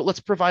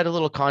provide a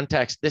little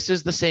context. This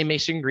is the same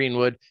Mason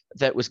Greenwood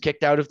that was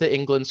kicked out of the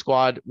England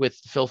squad with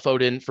Phil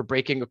Foden for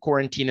breaking a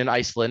quarantine in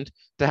Iceland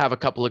to have a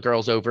couple of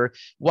girls over,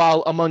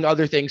 while among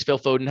other things, Phil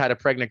Foden had a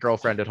pregnant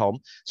girlfriend at home.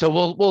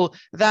 So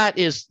that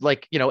is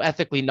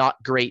ethically not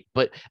great,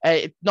 but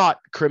not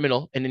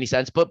criminal in any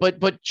sense,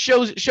 but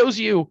shows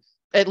you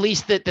at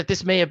least that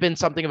this may have been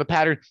something of a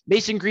pattern.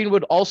 Mason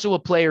Greenwood, also a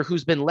player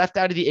who's been left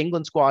out of the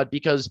England squad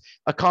because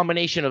a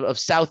combination of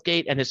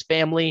Southgate and his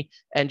family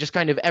and just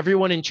kind of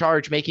everyone in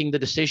charge making the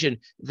decision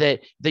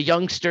that the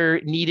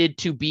youngster needed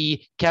to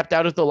be kept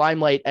out of the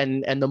limelight,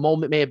 and the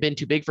moment may have been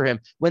too big for him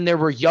when there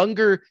were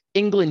younger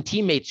England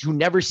teammates who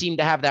never seemed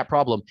to have that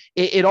problem.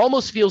 It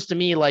almost feels to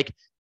me like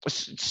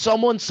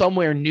someone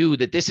somewhere knew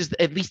that this is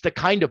at least the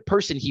kind of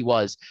person he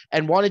was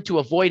and wanted to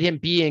avoid him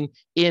being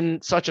in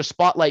such a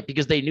spotlight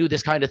because they knew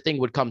this kind of thing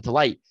would come to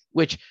light,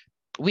 which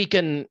we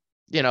can,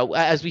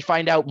 as we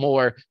find out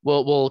more,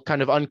 we'll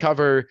kind of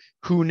uncover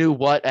who knew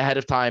what ahead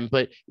of time.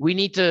 But we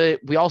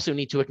also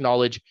need to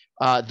acknowledge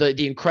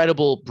the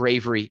incredible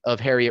bravery of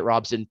Harriet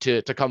Robson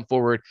to come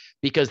forward,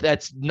 because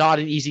that's not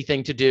an easy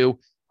thing to do.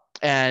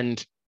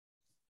 And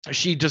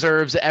she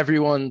deserves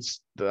everyone's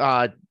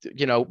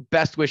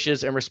best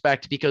wishes and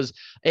respect, because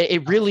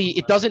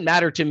it doesn't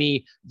matter to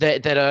me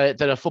that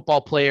a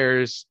football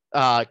player's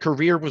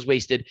career was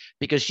wasted,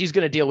 because she's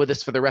going to deal with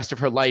this for the rest of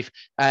her life,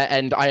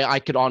 and I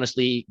could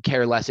honestly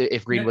care less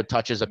if Greenwood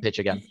touches a pitch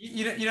again.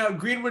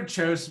 Greenwood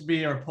chose to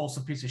be a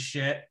repulsive piece of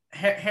shit.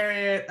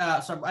 Harriet,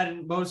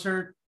 what was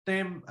her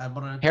name?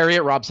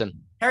 Harriet Robson.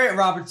 Harriet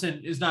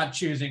Robertson is not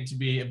choosing to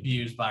be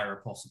abused by a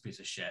repulsive piece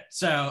of shit.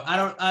 So I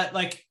don't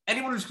like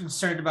anyone who's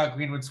concerned about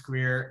Greenwood's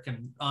career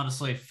can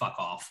honestly fuck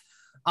off.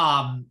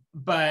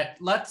 But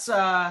let's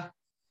want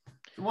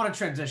to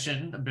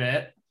transition a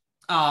bit.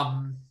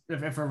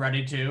 If we're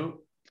ready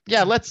to.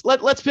 Yeah, let's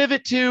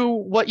pivot to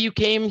what you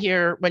came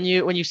here when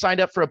you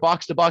signed up for a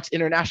Box to Box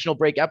international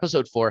break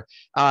episode for.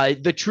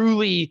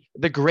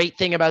 The great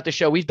thing about the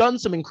show, we've done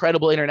some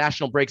incredible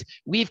international breaks.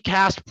 We've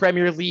cast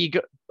Premier League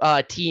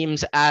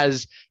teams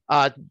as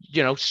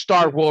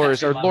Star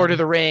Wars or Lord of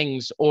the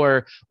Rings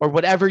or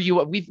whatever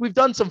we've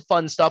done some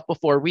fun stuff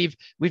before. We've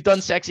done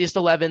Sexiest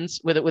 11s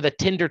with a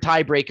Tinder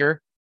tiebreaker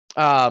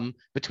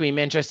between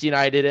Manchester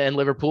United and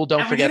Liverpool.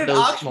 Don't forget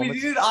those moments. We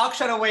needed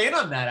Akshay to weigh in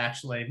on that,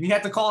 actually. We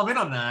had to call him in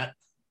on that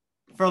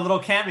for a little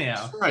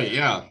cameo. Right,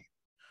 yeah.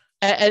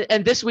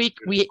 And this week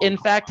we in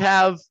fact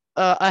have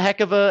a heck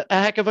of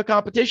a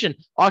competition.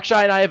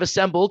 Akshay and I have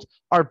assembled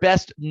our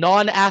best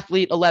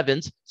non-athlete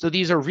 11s. So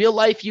these are real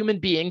life human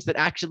beings that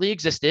actually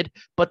existed,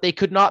 but they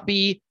could not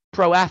be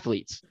pro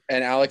athletes.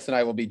 And Alex and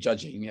I will be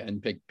judging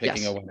and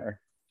picking a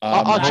winner.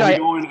 Are we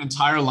going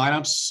entire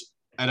lineups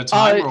at a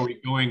time, or are we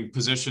going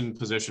position?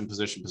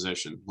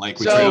 Like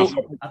we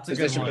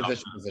position.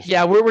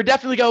 Yeah, we're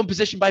definitely going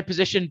position by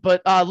position.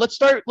 But let's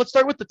start with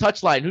the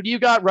touchline. Who do you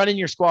got running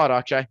your squad,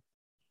 Akshay?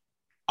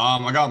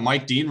 I got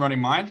Mike Dean running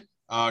mine,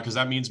 because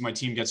that means my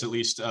team gets at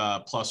least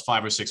plus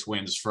 5 or 6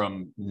 wins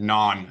from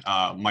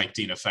non-Mike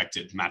Dean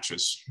affected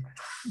matches.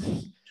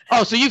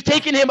 Oh, so you've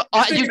taken him.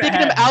 You've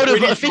taken him out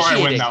of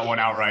officiating. I win that one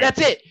outright.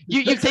 That's it.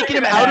 You've taken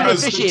him out of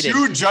officiating.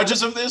 The 2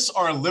 judges of this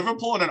are a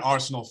Liverpool and an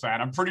Arsenal fan.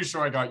 I'm pretty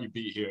sure I got you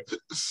beat here.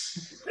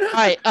 All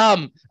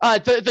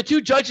right. The 2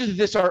 judges of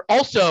this are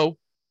also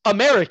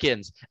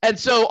Americans, and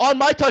so on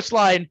my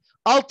touchline,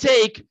 I'll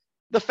take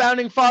the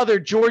founding father,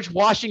 George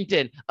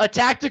Washington, a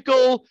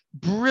tactical,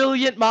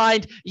 brilliant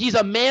mind. He's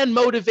a man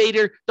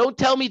motivator. Don't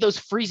tell me those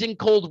freezing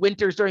cold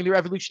winters during the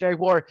Revolutionary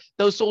War,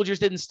 those soldiers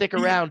didn't stick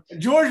around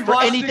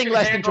for anything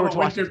less than George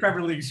Washington.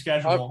 Premier League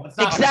schedule.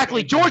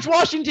 Exactly. George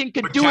Washington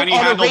could do it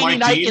on a rainy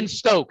night in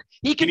Stoke.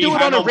 He can do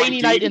it on a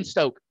rainy night in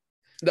Stoke.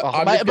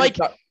 I'm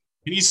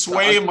Can he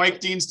sway Mike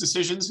Dean's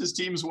decisions his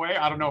team's way?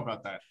 I don't know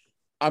about that.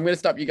 I'm going to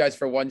stop you guys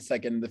for 1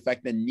 second. The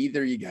fact that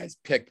neither of you guys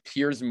picked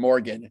Piers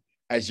Morgan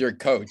as your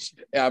coach,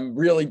 I'm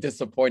really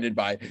disappointed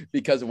by,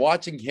 because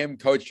watching him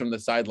coach from the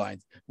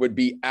sidelines would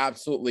be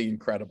absolutely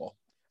incredible.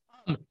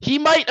 He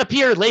might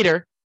appear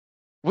later.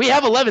 We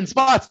have 11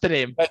 spots to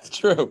name. That's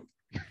true.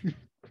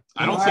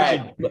 I don't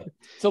think.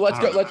 So let's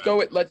go. Let's go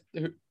with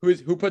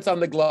who puts on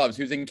the gloves?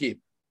 Who's in keep?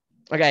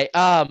 Okay.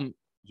 I've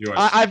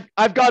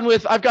gone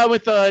with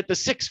the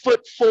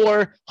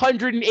 6'4",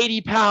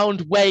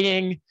 180-pound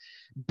weighing,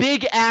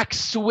 big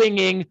axe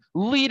swinging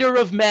leader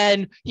of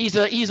men. He's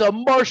a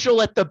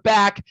marshal at the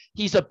back.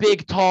 He's a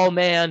big tall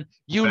man.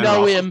 You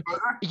know him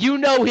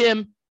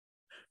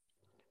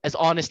as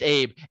Honest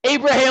Abe.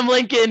 Abraham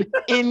Lincoln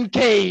in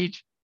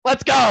cage.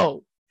 Let's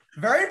go.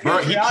 Very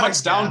patriotic. He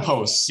cuts down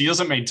posts. He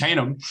doesn't maintain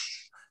them.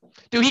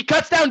 Dude, he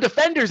cuts down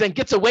defenders and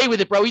gets away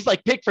with it, bro. He's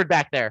like Pickford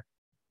back there.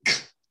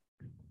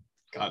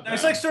 God,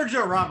 it's like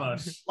Sergio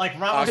Ramos. Like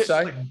Ramos just,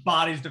 like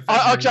bodies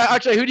defenders.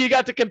 Akshay, who do you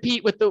got to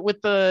compete with the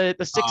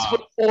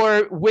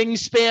 6'4"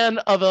 wingspan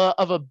of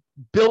a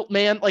built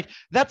man? Like,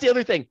 that's the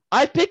other thing.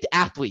 I've picked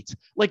athletes,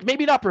 like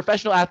maybe not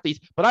professional athletes,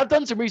 but I've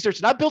done some research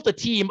and I've built a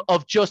team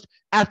of just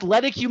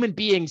athletic human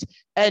beings.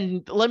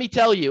 And let me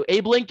tell you,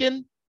 Abe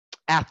Lincoln,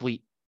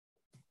 athlete.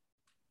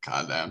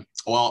 God damn.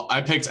 Well,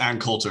 I picked Ann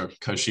Coulter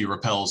because she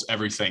repels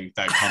everything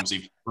that comes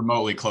even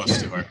remotely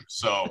close to her.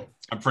 So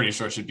I'm pretty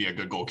sure she'd be a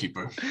good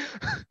goalkeeper.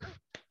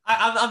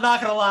 I'm not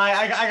gonna lie.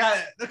 I got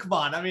come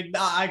on. I mean,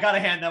 I gotta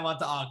hand that one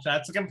to Akshay.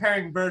 It's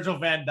comparing Virgil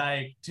van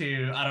Dijk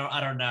to I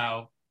don't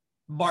know,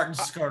 Martin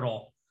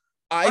Skirtle.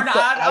 I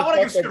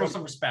want to give Skirtle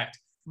some respect.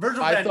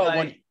 Virgil van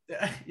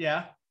Dijk.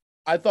 Yeah.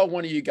 I thought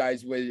one of you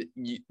guys would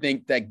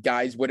think that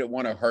guys wouldn't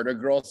want to hurt a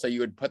girl, so you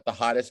would put the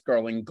hottest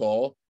girl in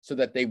goal so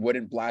that they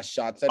wouldn't blast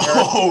shots at her.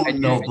 Oh,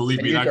 no,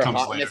 believe me, that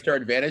comes later. To her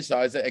advantage. So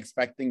I was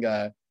expecting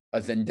a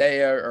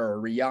Zendaya or a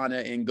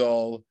Rihanna in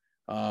goal.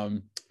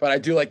 But I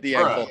do like the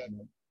angle.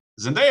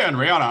 Zendaya and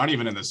Rihanna aren't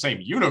even in the same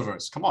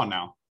universe. Come on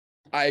now.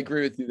 I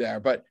agree with you there.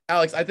 But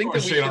Alex, I think I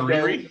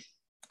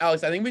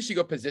think we should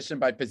go position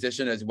by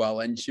position as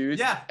well and choose.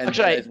 Yeah.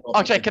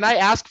 Akshay, can I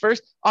ask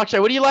first? Akshay,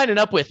 what are you lining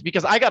up with?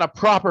 Because I got a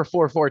proper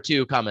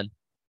 4-4-2 coming.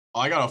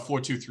 I got a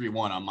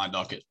 4-2-3-1 on my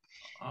docket.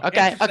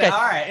 Okay. All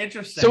right.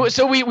 Interesting.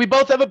 So we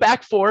both have a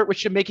back four, which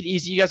should make it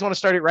easy. You guys want to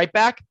start it right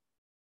back?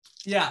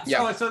 Yeah.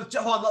 So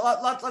hold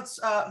on. Let's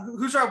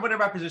who's our winner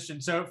by position?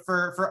 So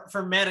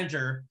for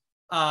manager,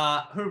 who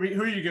are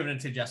you giving it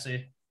to,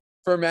 Jesse?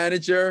 For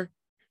manager,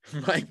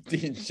 Mike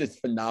Dean's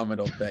just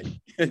phenomenal thing.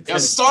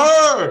 Yes,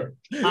 sir.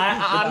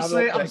 I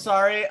honestly, I'm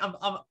sorry.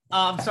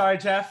 I'm sorry,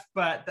 Jeff,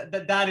 but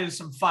that is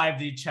some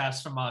 5D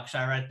chess from Akshay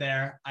right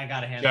there. I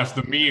gotta hand Jeff,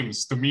 the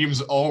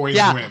memes always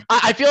win.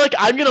 I feel like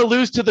I'm gonna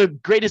lose to the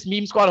greatest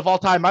meme squad of all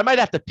time. I might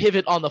have to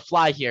pivot on the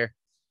fly here.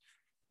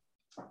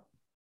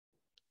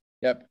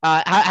 Yep.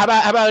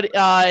 How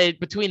about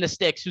between the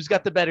sticks? Who's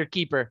got the better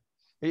keeper?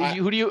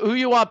 Who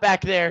you want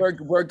back there?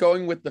 We're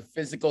going with the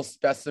physical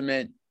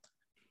specimen,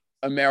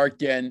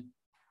 American,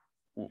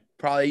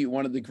 probably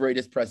one of the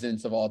greatest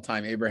presidents of all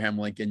time, Abraham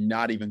Lincoln.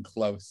 Not even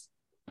close.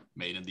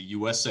 Made in the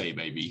USA,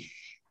 baby.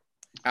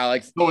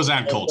 Alex. What was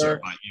Ann Coulter?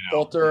 But,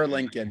 Coulter or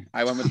Lincoln?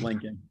 I went with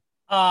Lincoln.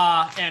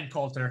 Ann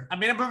Coulter. I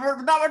mean,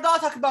 we're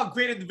not talking about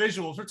great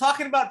individuals. We're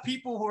talking about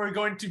people who are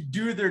going to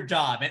do their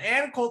job. And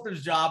Ann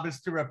Coulter's job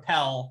is to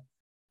repel,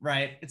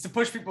 right? It's to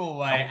push people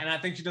away. And I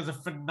think she does a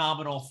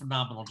phenomenal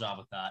job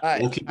with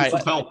that. We'll keep it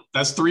repel.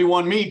 That's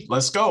 3-1 me.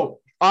 Let's go.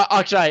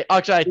 Akshay,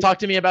 talk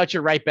to me about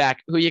your right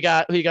back. Who you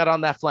got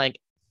on that flank?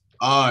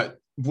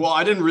 Well,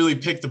 I didn't really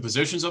pick the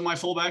positions of my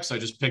fullbacks. I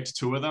just picked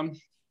two of them.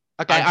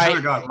 Okay, I kind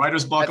of got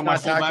writer's block on my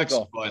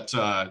fullbacks, but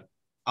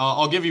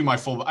I'll give you my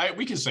full.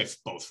 We can say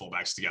both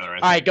fullbacks together.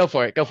 All right, go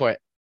for it.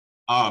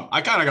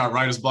 I kind of got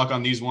writer's block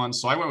on these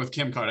ones, so I went with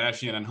Kim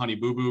Kardashian and Honey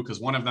Boo Boo because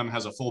one of them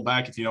has a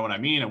fullback, if you know what I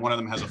mean, and one of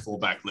them has a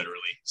fullback literally.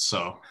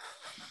 So,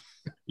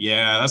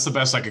 yeah, that's the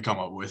best I could come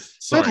up with.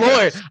 Sorry, good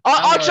Lord,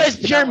 Akshay's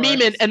pure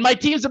memeing, and my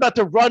team's about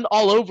to run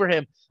all over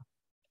him.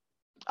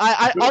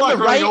 I on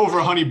the right over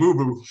Honey Boo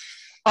Boo.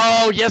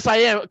 Oh yes, I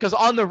am, because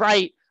on the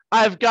right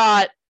I've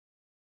got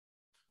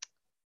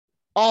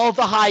all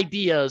the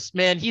ideas,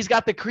 man. He's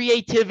got the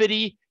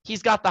creativity.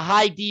 He's got the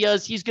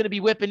ideas. He's going to be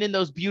whipping in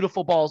those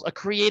beautiful balls. A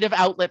creative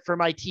outlet for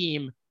my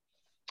team.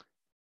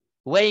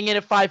 Weighing in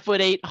at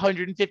 5'8",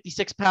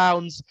 156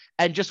 pounds,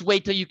 and just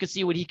wait till you can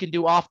see what he can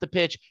do off the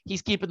pitch.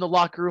 He's keeping the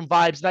locker room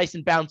vibes nice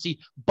and bouncy.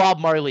 Bob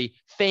Marley,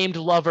 famed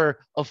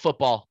lover of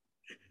football.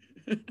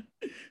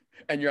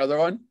 And your other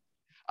one?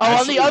 Oh,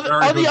 actually,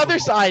 on the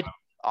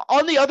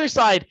other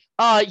side,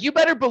 you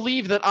better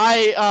believe that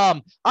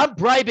I'm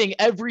bribing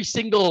every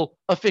single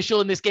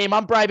official in this game.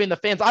 I'm bribing the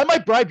fans. I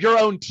might bribe your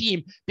own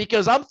team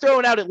because I'm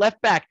throwing out at left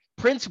back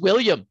Prince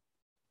William.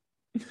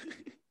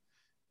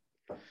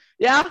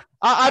 Yeah,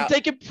 I'm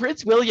taking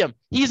Prince William.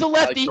 He's a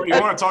lefty. You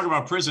want to talk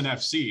about Prison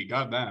FC?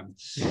 Goddamn.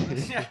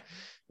 Yeah,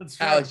 that's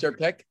true. Alex, your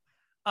pick?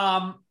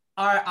 I'm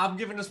All right, I'm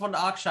giving this one to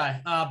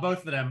Akshay.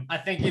 Both of them. I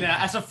think,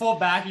 as a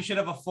fullback, you should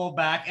have a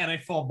fullback and a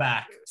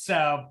fullback.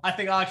 So I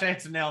think Akshay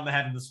hits a nail on the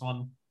head in this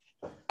one.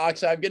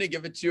 Akshay, I'm going to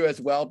give it to you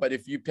as well. But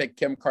if you pick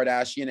Kim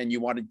Kardashian and you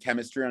wanted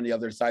chemistry on the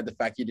other side, the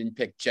fact you didn't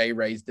pick Jay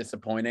Ray is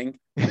disappointing.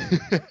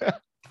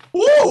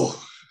 Woo!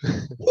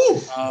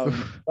 I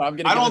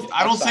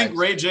don't think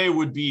Ray J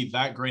would be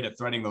that great at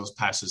threading those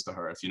passes to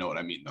her, if you know what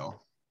I mean,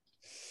 though.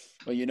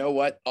 Well, you know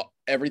what?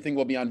 Everything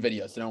will be on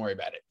video, so don't worry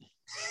about it.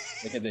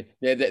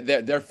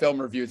 Their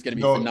film review is going to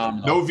be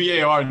phenomenal. No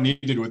VAR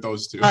needed with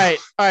those two. All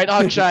right,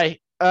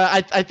 Akshay.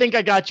 I think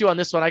I got you on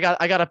this one. I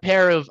got a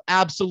pair of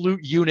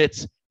absolute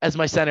units as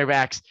my center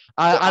backs.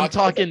 I'm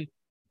talking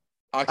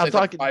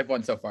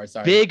 5-1 so far.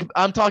 Sorry.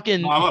 I'm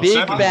talking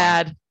big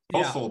bad.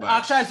 Yeah.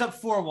 Akshay's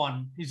up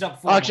 4-1. He's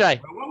up 4-1. Akshay.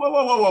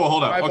 Whoa,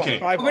 hold on. Okay.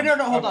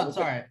 No, hold on.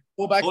 Sorry.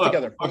 Fullbacks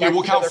together. Okay,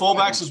 we'll count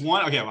fullbacks as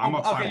one. Okay, I'm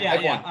up 5-1.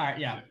 Okay, yeah. All right,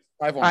 yeah.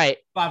 5-1. All right.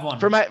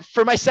 5-1.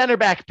 For my center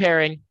back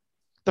pairing,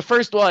 the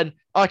first one,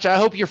 Akshay, I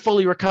hope you're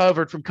fully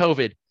recovered from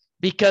COVID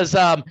because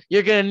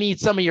you're gonna need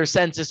some of your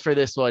senses for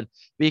this one.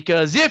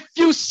 Because if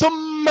you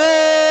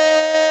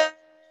smell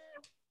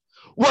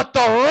what the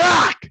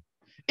Rock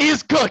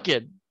is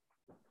cooking,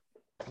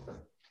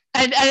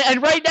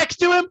 and right next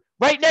to him,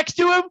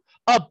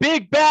 a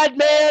big bad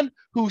man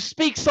who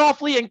speaks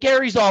softly and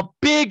carries a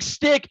big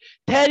stick,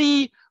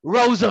 Teddy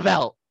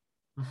Roosevelt.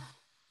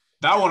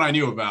 That one I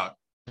knew about.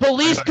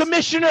 Police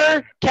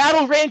commissioner,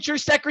 cattle rancher,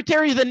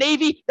 secretary of the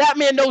Navy. That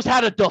man knows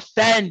how to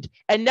defend.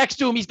 And next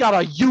to him, he's got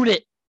a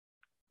unit.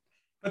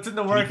 That's in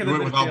the work of the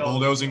midfield. Without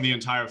bulldozing the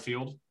entire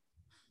field.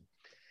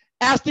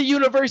 Ask the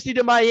University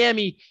of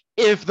Miami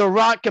if The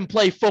Rock can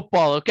play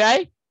football,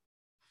 okay?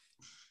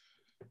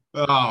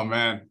 Oh,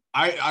 man.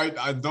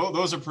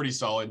 Those are pretty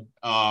solid.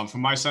 For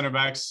my center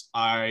backs,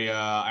 I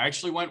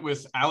actually went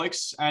with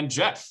Alex and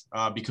Jeff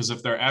because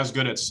if they're as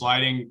good at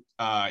sliding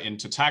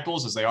into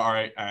tackles as they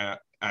are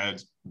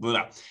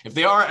if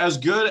they are as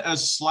good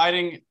as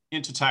sliding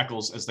into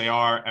tackles as they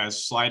are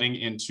as sliding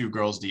into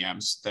girls'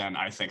 DMs, then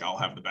I think I'll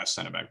have the best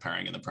center back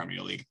pairing in the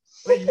Premier League.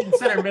 Wait, you mean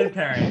center mid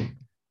pairing?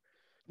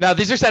 No,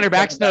 these are center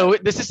backs. No,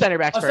 this is center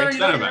backs. Sorry,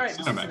 center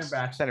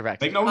backs.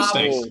 Make no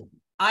mistakes.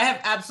 I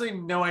have absolutely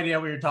no idea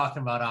what you're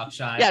talking about,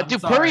 Akshay. Yeah,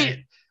 dude,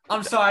 Puri.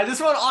 I'm sorry.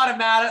 This one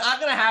automatic. I'm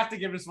gonna have to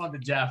give this one to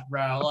Jeff,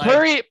 bro.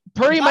 Like,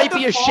 Puri might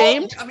be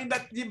ashamed. I mean,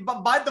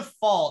 by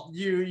default,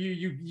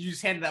 you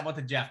just handed that one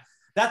to Jeff.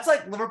 That's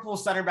like Liverpool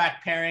center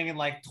back pairing in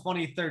like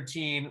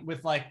 2013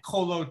 with like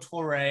Kolo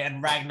Touré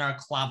and Ragnar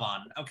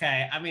Klavan.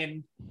 Okay, I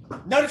mean,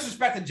 no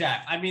disrespect to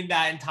Jeff. I mean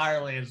that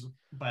entirely is,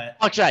 but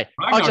Akshay.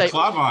 Ragnar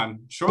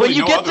Klavan. Surely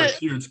no other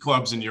huge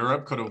clubs in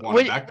Europe could have won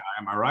that guy.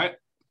 Am I right?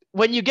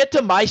 When you get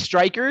to my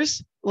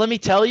strikers, let me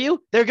tell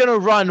you, they're gonna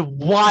run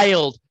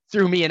wild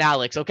through me and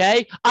Alex.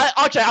 Okay,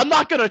 Akshay, I'm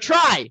not gonna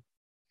try.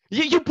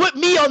 You put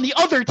me on the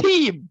other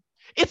team.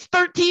 It's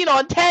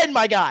 13-10,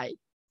 my guy.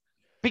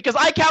 Because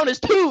I count as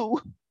 2.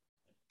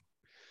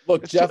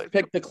 Look, Jeff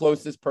picked the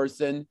closest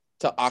person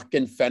to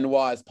Akin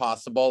Fenwa as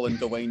possible and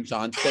Dwayne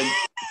Johnson.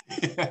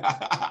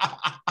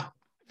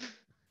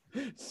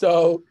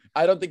 So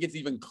I don't think it's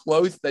even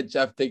close that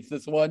Jeff takes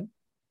this one.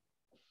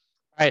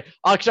 All right,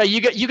 Akshay,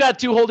 you got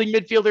 2 holding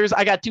midfielders.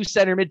 I got 2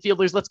 center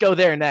midfielders. Let's go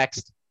there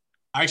next.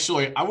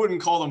 Actually, I wouldn't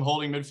call them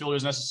holding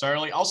midfielders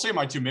necessarily. I'll say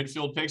my 2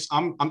 midfield picks.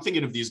 I'm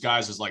thinking of these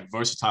guys as like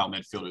versatile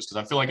midfielders because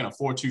I feel like in a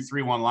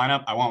 4-2-3-1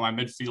 lineup, I want my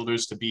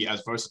midfielders to be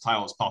as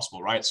versatile as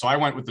possible, right? So I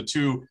went with the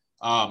 2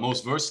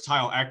 most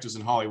versatile actors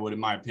in Hollywood, in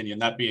my opinion,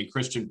 that being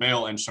Christian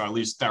Bale and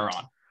Charlize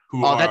Theron,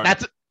 who are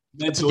that's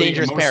a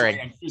dangerous pairing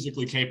and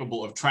physically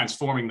capable of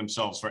transforming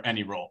themselves for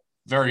any role.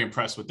 Very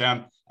impressed with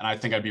them, and I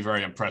think I'd be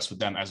very impressed with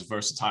them as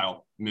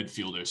versatile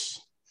midfielders.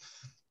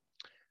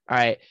 All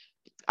right.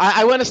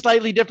 I went a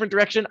slightly different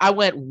direction. I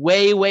went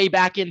way, way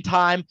back in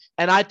time,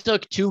 and I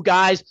took 2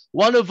 guys.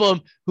 One of them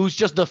who's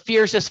just the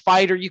fiercest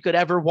fighter you could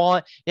ever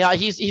want. Yeah,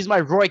 he's my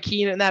Roy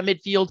Keane in that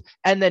midfield.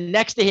 And then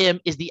next to him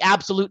is the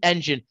absolute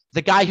engine,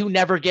 the guy who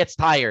never gets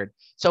tired.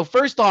 So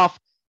first off,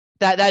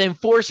 that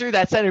enforcer,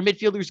 that center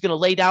midfielder who's going to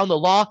lay down the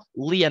law,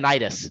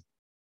 Leonidas.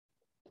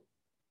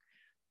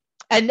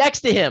 And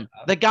next to him,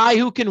 the guy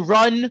who can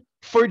run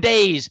for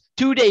days,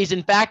 2 days,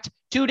 in fact,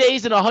 2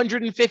 days and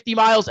 150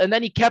 miles. And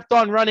then he kept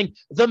on running.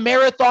 The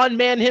marathon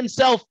man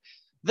himself,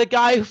 the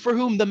guy for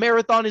whom the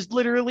marathon is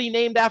literally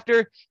named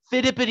after,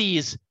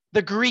 Phidippides,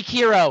 the Greek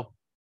hero.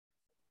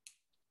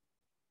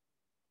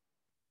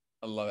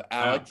 I love it.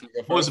 Alex,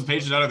 wasn't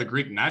paged out of the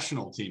Greek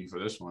national team for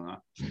this one, huh?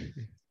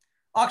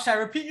 Akshay,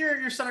 repeat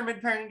your center mid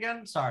pairing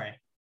again. Sorry.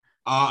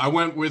 I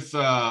went with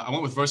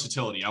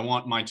versatility. I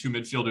want my 2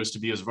 midfielders to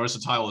be as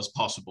versatile as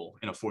possible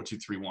in a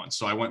 4-2-3-1.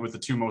 So I went with the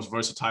 2 most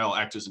versatile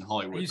actors in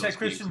Hollywood. You said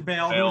Christian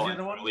Bale. Who's the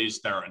other one? Charlize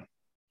Theron.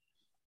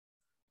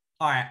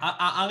 All right,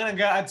 I'm gonna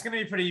go. It's gonna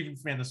be pretty even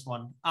for me on this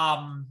one.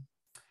 I'm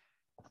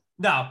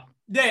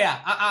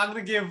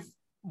gonna give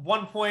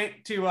 1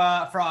 point to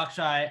for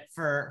Akshay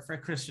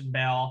for Christian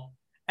Bale.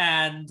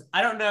 And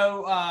I don't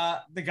know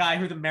the guy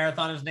who the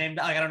marathon is named.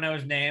 Like I don't know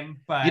his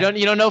name, but you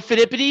don't know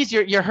Phidippides.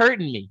 You're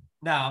hurting me.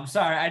 No, I'm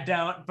sorry, I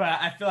don't. But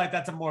I feel like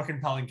that's a more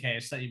compelling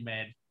case that you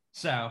made.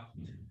 So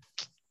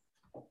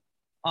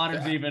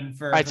honors even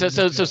for. All right,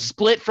 so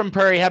split from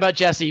Purry. How about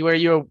Jesse? Where are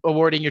you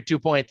awarding your 2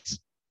 points?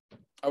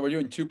 Oh, we're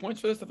doing 2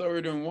 points for this? I thought we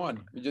were doing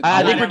 1.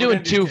 I think we're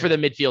doing 2 for the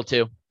midfield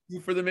too. 2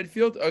 for the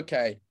midfield?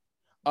 Okay.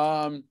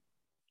 I'm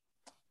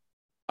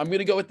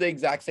gonna go with the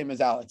exact same as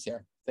Alex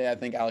here. I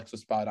think Alex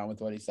was spot on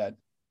with what he said.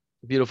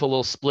 Beautiful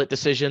little split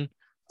decision.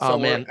 So oh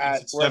man,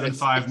 we're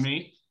 7-5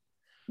 me.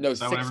 No,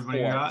 6-4.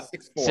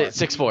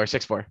 6-4.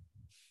 6-4.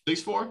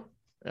 6-4.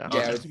 Yeah,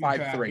 it was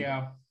 5-3.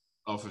 Yeah.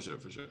 Oh, for sure.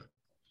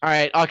 All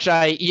right,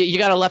 Akshay, you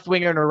got a left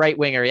winger and a right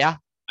winger, yeah?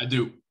 I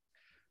do.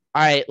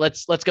 All right,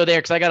 let's go there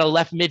because I got a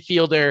left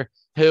midfielder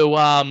who.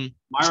 My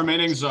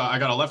remainings, I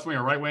got a left wing,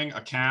 a right wing,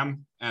 a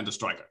cam, and a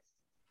striker.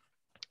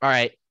 All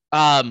right.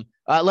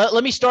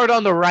 Let me start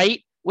on the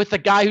right with the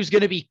guy who's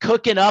going to be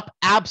cooking up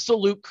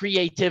absolute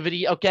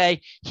creativity.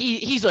 Okay,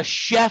 he's a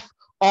chef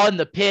on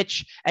the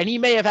pitch, and he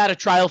may have had a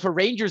trial for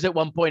Rangers at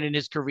one point in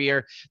his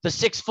career. The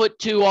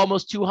 6'2",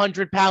 almost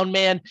 200-pound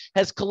man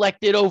has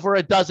collected over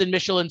a dozen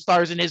Michelin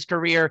stars in his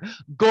career.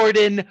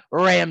 Gordon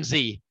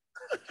Ramsay.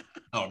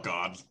 Oh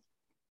God.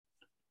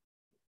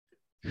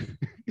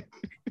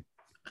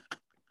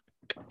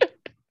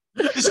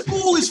 This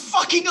ball is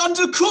fucking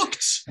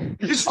undercooked.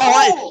 It's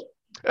full.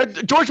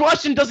 George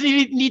Washington doesn't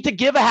even need to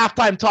give a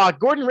halftime talk.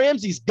 Gordon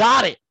Ramsay's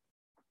got it.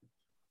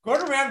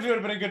 Gordon Ramsay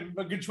would have been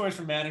a good choice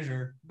for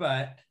manager,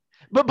 but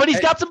he's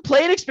got some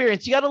playing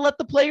experience. You got to let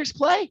the players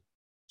play.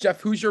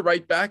 Jeff, who's your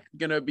right back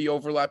gonna be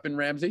overlapping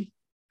Ramsey?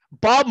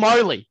 Bob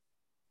Marley.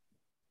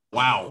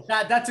 Wow.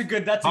 That's a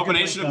good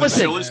combination of the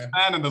chillest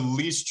man and the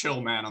least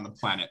chill man on the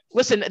planet.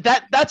 Listen,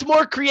 that's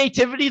more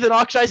creativity than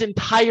Akshay's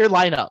entire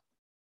lineup.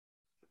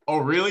 Oh,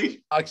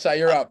 really? Akshay,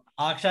 you're up.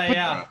 Akshay,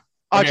 yeah.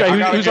 Akshay,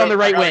 who's on the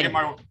right wing?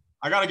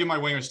 I got to get my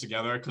wingers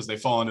together because they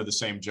fall into the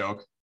same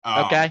joke.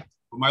 Okay.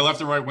 My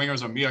left and right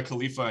wingers are Mia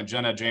Khalifa and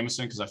Jenna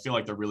Jameson because I feel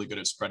like they're really good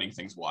at spreading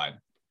things wide.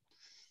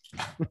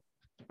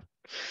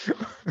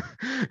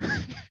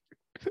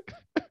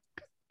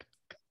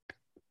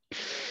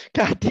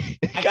 God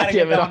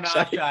damn it,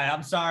 Akshay.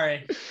 I'm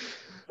sorry.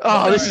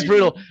 Oh, this is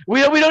brutal.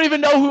 We don't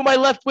even know who my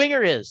left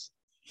winger is.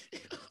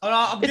 Oh,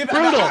 no, it's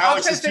brutal.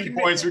 Alex has 2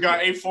 points. We got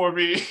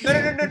 8-4-B.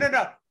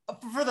 No.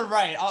 For the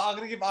right, I'm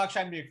going to give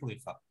Akshay Mia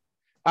Khalifa. All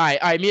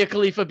right. Mia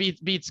Khalifa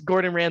beats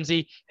Gordon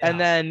Ramsay. Yeah. And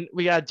then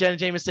we got Jenna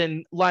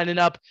Jameson lining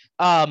up.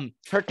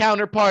 Her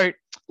counterpart,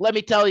 let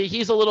me tell you,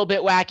 he's a little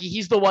bit wacky.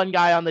 He's the one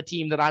guy on the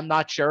team that I'm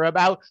not sure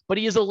about, but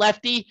he is a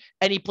lefty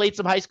and he played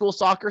some high school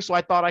soccer. So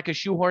I thought I could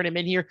shoehorn him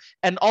in here.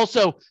 And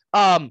also,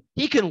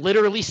 he can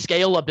literally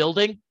scale a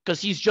building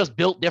because he's just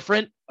built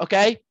different.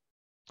 Okay.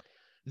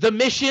 The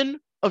mission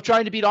of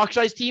trying to beat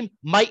Akshay's team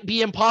might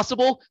be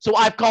impossible. So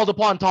I've called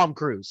upon Tom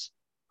Cruise.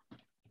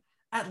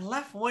 At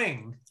left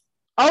wing.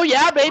 Oh,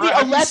 yeah, baby.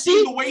 Right, a lefty.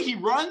 You the way he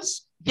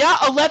runs? Yeah,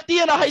 a lefty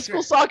and a high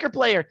school soccer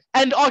player.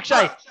 And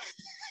Akshay,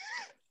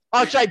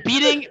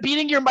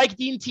 beating your Mike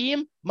Dean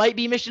team might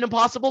be mission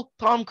impossible.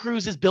 Tom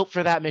Cruise is built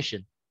for that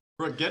mission.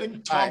 Bro,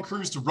 getting Tom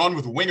Cruise to run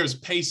with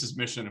wingers pace is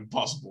mission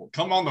impossible.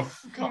 Come on,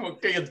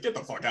 get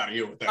the fuck out of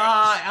here with that.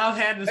 I'll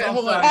hand this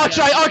off.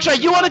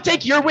 Akshay, you want to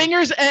take your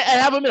wingers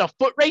and have them in a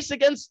foot race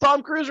against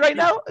Tom Cruise right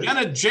now?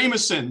 Jenna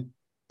Jameson,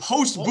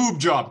 post boob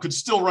job, could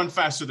still run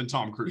faster than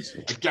Tom Cruise.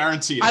 I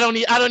guarantee it. I don't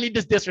need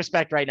this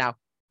disrespect right now.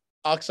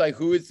 Akshay,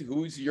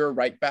 who's your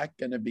right back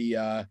gonna be?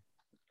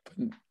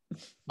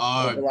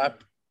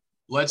 Overlap?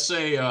 Let's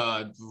say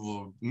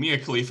Mia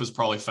Khalifa is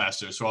probably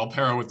faster, so I'll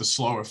pair her with the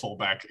slower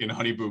fullback in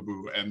Honey Boo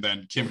Boo, and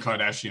then Kim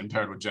Kardashian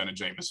paired with Jenna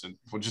Jameson.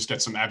 We'll just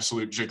get some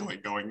absolute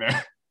jiggling going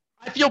there.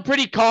 I feel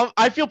pretty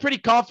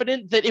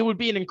confident that it would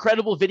be an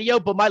incredible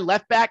video, but my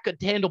left back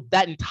could handle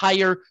that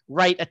entire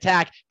right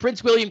attack.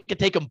 Prince William could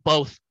take them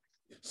both.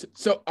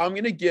 So I'm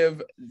gonna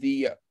give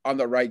on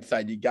the right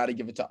side. You got to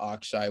give it to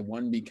Akshay.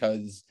 One,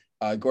 because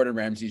Gordon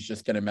Ramsay's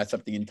just gonna mess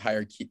up the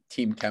entire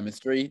team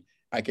chemistry.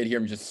 I could hear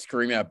him just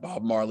screaming at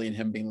Bob Marley and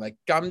him being like,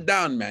 "Calm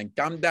down, man,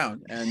 calm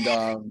down." And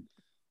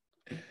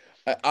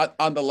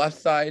on the left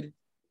side,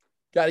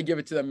 got to give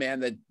it to the man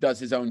that does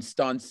his own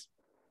stunts.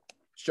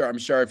 Sure, I'm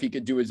sure if he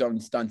could do his own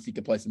stunts, he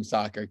could play some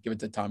soccer. Give it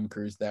to Tom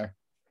Cruise there.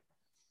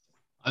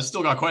 I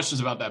still got questions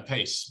about that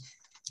pace.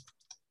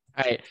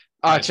 All right.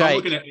 So I'm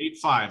looking at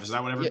 8-5. Is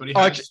that what everybody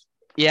has?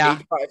 Yeah.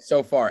 8-5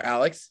 so far.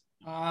 Alex?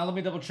 Let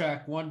me double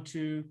check. 1,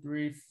 2,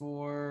 3,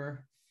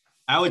 4.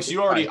 Alex,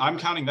 I'm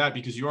counting that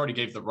because you already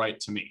gave the right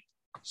to me.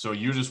 So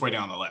you're just waiting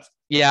on the left.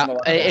 Yeah.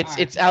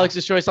 It's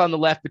Alex's choice on the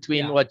left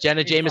between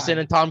Jenna Jameson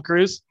and Tom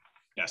Cruise?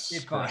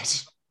 Yes,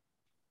 correct.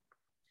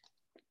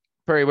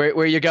 Purry,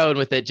 where you going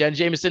with it? Jen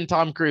Jameson,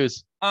 Tom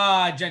Cruise?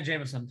 Jen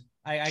Jameson.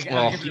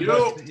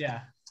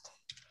 Yeah.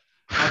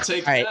 I'll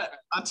take that.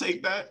 I'll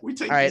take that. We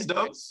take these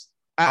notes.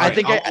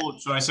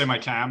 Should I say my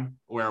cam?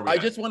 Where are we? I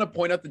just want to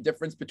point out the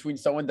difference between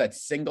someone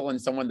that's single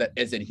and someone that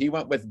isn't. He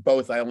went with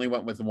both. I only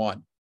went with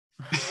one.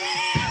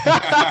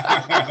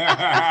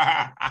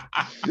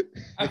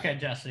 Okay,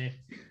 Jesse.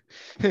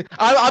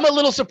 I'm a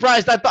little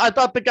surprised. I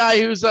thought the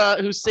guy who's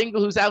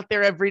single, who's out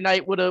there every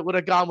night would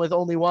have gone with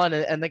only one,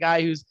 and the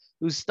guy who's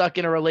stuck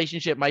in a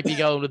relationship might be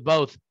going with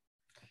both.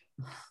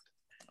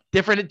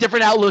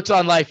 Different outlooks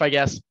on life, I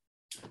guess.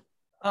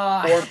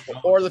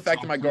 Or the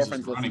fact that my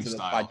girlfriend's listening to this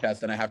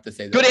podcast, and I have to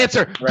say that. Good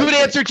answer. Good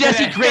answer,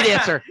 Jesse. Great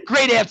answer.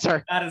 Great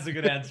answer. That is a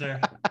good answer.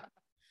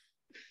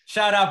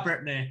 Shout out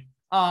Brittany.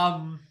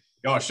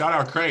 Yo, shout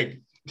out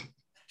Craig.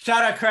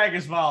 Shout out Craig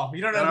as well.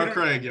 You don't know. Shout out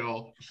Craig,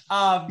 yo.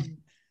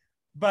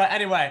 But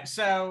anyway,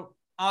 so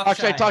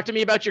Akshay, talk to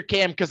me about your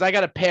cam because I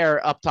got a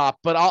pair up top,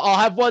 but I'll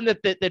have one that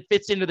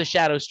fits into the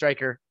shadow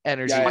striker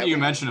energy. Why do you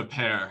mention a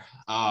pair?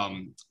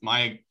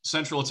 My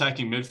central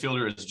attacking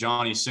midfielder is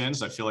Johnny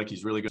Sins. I feel like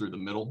he's really good through the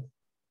middle.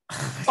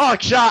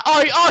 Akshay!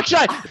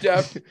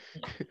 Jeff,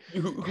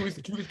 who's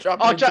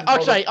dropping?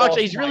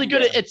 Akshay, he's really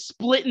good at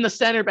splitting the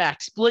center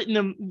back, splitting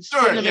them in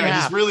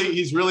half.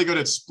 He's really good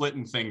at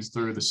splitting things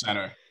through the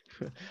center.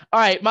 All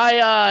right,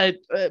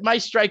 my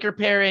striker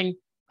pairing.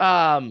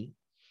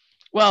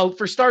 Well,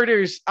 for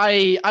starters,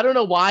 I don't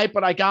know why,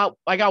 but I got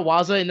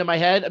Waza into my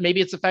head.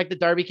 Maybe it's the fact that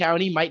Derby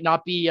County might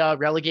not be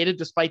relegated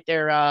despite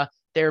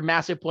their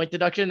massive point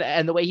deduction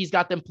and the way he's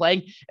got them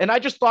playing. And I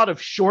just thought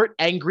of short,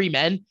 angry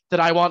men that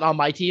I want on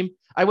my team.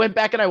 I went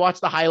back and I watched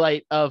the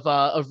highlight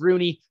of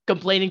Rooney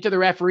complaining to the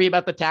referee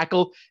about the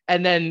tackle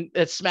and then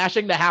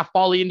smashing the half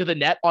volley into the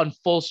net on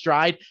full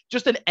stride.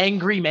 Just an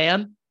angry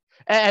man,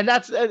 and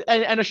that's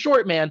and a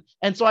short man.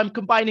 And so I'm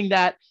combining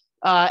that.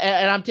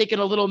 And I'm taking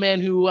a little man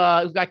who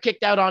got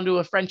kicked out onto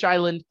a French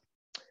island,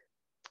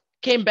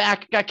 came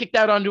back, got kicked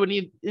out onto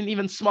an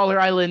even smaller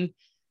island.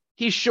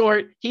 He's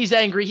short. He's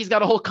angry. He's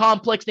got a whole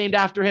complex named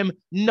after him,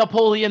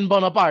 Napoleon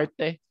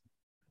Bonaparte.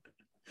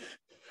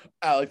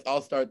 Alex,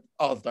 I'll start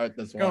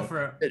this one. Go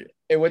for it.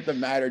 It wouldn't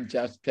matter.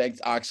 Jeff's picks.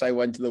 Akshay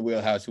went to the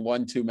wheelhouse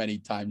one too many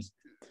times.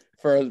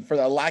 For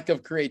the lack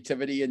of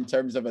creativity in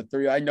terms of a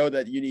three, I know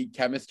that you need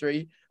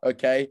chemistry,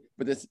 okay?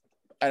 But this.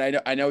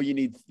 And I know you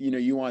need,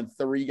 you want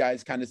three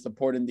guys kind of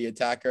supporting the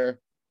attacker.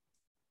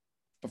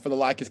 But for the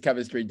lack of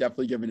chemistry,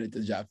 definitely giving it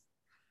to Jeff.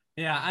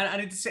 Yeah, I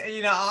need to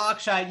say,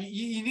 Akshay,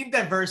 you need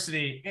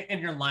diversity in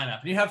your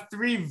lineup. You have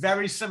three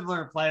very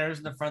similar players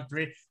in the front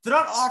three. They're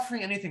not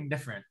offering anything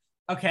different.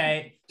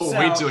 Okay. Oh, so,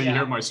 wait till you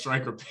hear my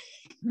striker pick.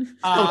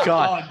 Oh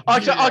God,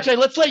 Akshay,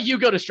 let's let you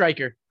go to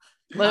striker.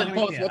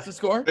 What's the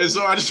score?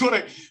 So I just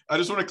want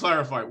to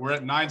clarify. We're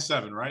at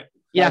 9-7, right?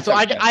 Yeah, so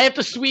I have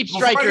to sweep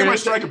striker. Before I get my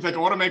striker pick, I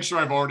want to make sure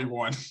I've already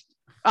won.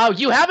 Oh,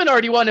 you haven't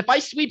already won. If I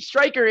sweep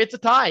striker, it's a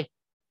tie.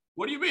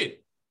 What do you mean?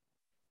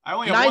 I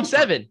only have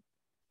 9-7.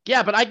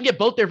 Yeah, but I can get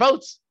both their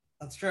votes.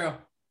 That's true.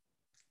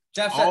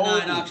 Jeff's at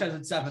 9, Akshay's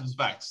at 7.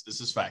 This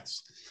is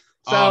facts.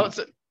 So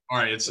all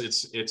right,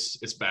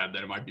 it's bad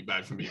that it might be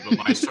bad for me, but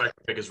my striker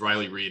pick is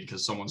Riley Reid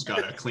because someone's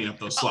got to clean up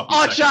those sloppy.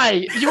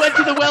 Akshay, you went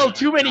to the well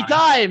too many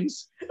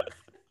times.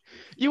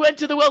 You went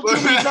to the well too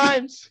many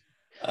times.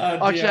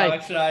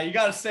 Akshay, you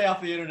got to stay off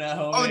the internet,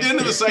 homie. Oh, at the end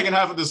of the second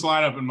half of this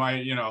lineup, and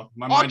my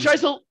mind.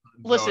 Akshay's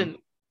listen,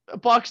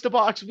 box to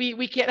box.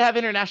 We can't have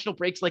international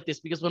breaks like this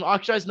because when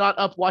Akshay's not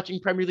up watching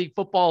Premier League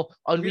football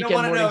on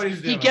weekend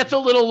mornings, he gets a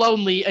little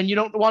lonely, and you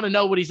don't want to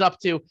know what he's up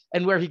to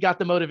and where he got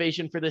the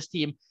motivation for this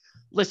team.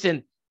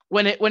 Listen,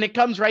 when it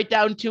comes right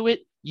down to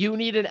it, you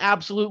need an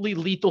absolutely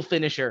lethal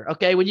finisher.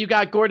 Okay, when you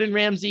got Gordon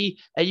Ramsay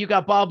and you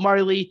got Bob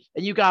Marley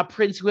and you got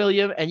Prince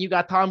William and you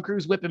got Tom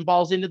Cruise whipping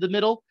balls into the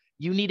middle.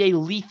 You need a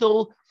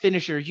lethal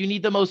finisher. You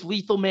need the most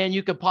lethal man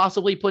you could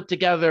possibly put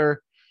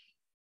together.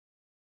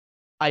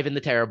 Ivan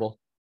the Terrible.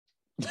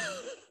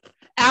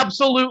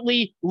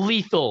 Absolutely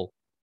lethal.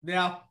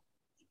 Yeah.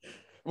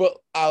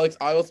 Well, Alex,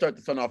 I will start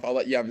this one off. I'll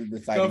let you have the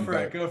deciding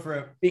vote. Go for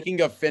it.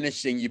 Speaking of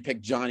finishing, you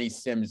picked Johnny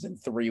Sims and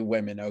 3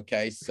 women.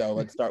 Okay, so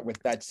let's start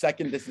with that.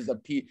 Second, this is a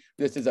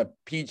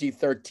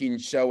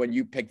PG-13 show, and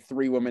you picked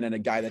 3 women and a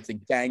guy that's a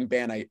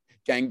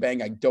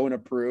gangbang. I don't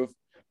approve.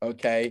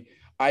 Okay.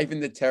 Ivan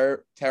the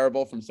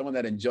Terrible from someone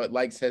that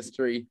likes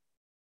history.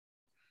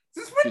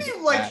 Since when do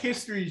you like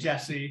history,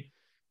 Jesse?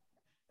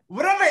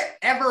 When have I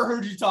ever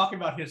heard you talk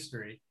about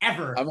history?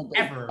 Ever? I'm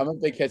a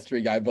big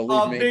history guy,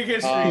 believe me. Big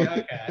history.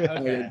 Okay.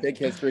 I'm a big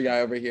history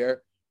guy over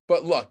here.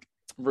 But look,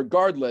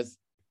 regardless,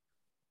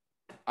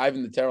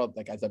 Ivan the Terrible,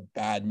 that guy's a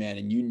bad man,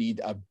 and you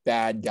need a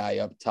bad guy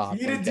up top.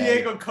 You need a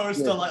Diego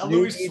Costa, like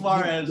Luis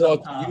Suarez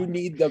up top. You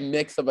need the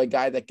mix of a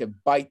guy that could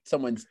bite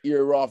someone's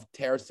ear off,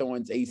 tear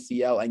someone's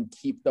ACL, and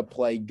keep the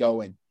play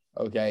going.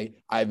 Okay?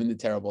 Ivan the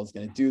Terrible is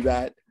going to do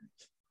that.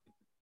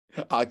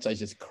 Akshay's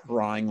just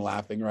crying,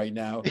 laughing right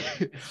now.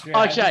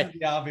 Akshay,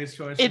 the obvious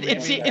choice.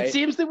 It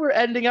seems that we're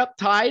ending up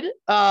tied.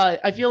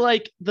 I feel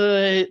like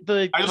the.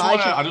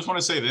 I just want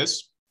to say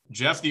this,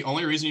 Jeff. The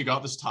only reason you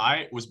got this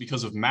tie was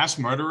because of mass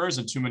murderers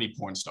and too many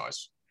porn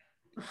stars.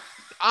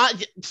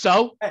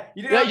 So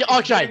you didn't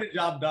Akshay, get the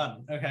job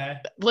done. Okay.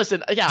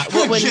 Listen, yeah.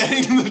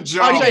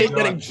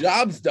 Getting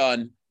jobs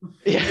done.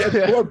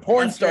 Yeah. More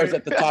porn stars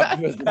at the top of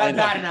his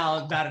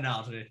lineup. Bad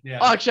analogy.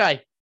 Yeah.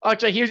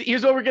 Akshay,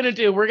 here's what we're going to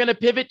do. We're going to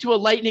pivot to a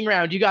lightning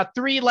round. You got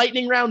 3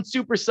 lightning round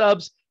super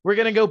subs. We're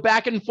going to go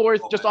back and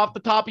forth just off the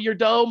top of your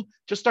dome.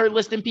 Just start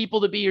listing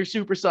people to be your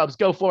super subs.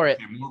 Go for it.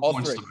 Okay, more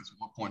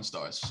porn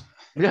stars.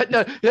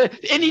 No,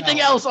 anything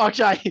else,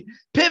 Akshay?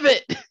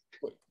 Pivot.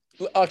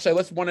 Akshay,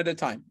 let's one at a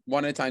time.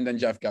 One at a time, then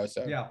Jeff goes.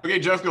 So Yeah. Okay,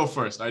 Jeff, go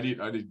first. I need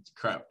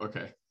crap.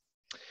 Okay.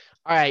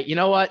 All right. You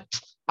know what?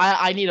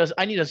 I need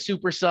a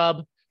super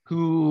sub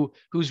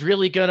who's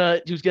really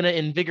gonna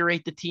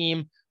invigorate the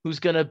team, who's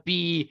gonna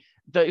be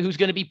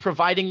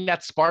providing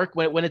that spark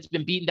when it's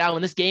been beaten down,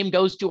 when this game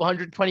goes to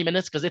 120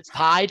 minutes because it's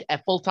tied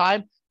at full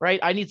time, right?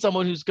 I need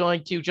someone who's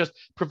going to just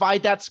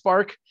provide that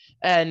spark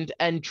and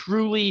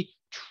truly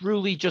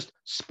just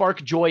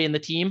spark joy in the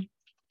team.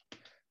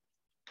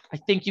 I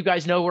think you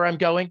guys know where I'm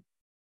going.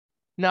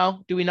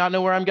 No, do we not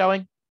know where I'm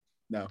going?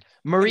 No.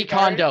 Marie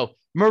Kondo,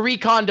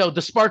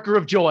 the sparker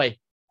of joy.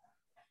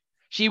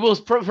 She will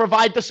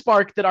provide the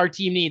spark that our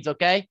team needs,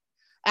 okay?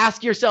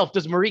 Ask yourself,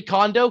 does Marie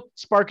Kondo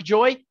spark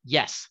joy?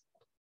 Yes.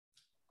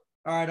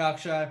 All right,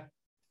 Akshay.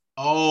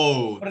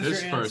 Oh, What is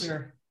this your person.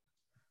 answer?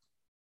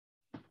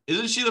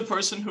 Isn't she the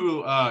person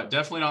who,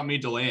 definitely not me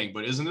delaying,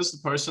 but isn't this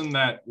the person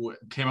that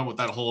came up with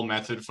that whole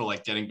method for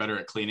like getting better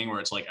at cleaning, where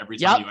it's like every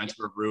time you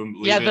enter a room,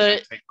 leave it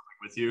and take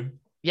it with you?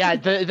 Yeah,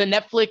 the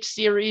Netflix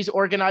series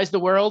Organize the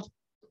World.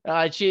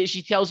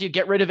 She tells you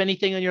get rid of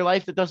anything in your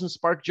life that doesn't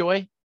spark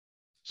joy.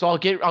 So I'll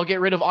get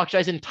rid of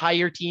Akshay's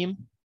entire team.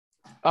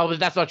 Oh, but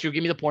that's not true.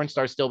 Give me the porn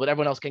star still, but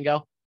everyone else can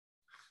go.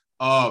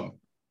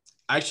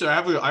 Actually,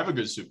 I have a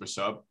good super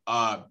sub.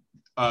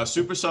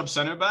 Super sub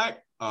center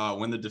back.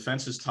 When the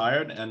defense is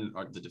tired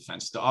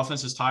the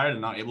offense is tired and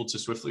not able to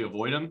swiftly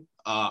avoid him.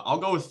 I'll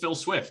go with Phil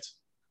Swift,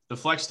 the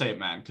flex tape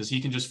man, because he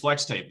can just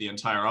flex tape the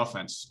entire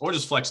offense, or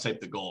just flex tape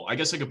the goal. I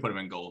guess I could put him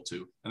in goal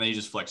too, and then he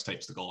just flex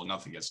tapes the goal and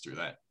nothing gets through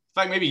that. In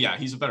fact, maybe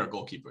he's a better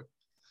goalkeeper.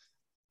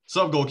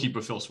 Sub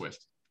goalkeeper Phil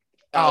Swift.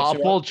 A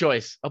bold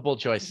choice.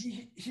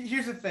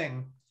 Here's the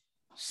thing.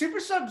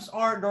 Super subs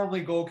aren't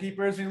normally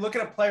goalkeepers. When you look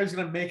at a player who's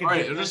going to make it. All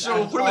right,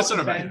 so put him at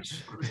center back.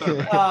 He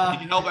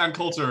can help Ann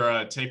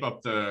Coulter tape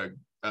up the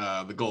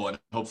goal, and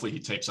hopefully he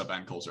tapes up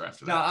Ann Coulter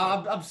after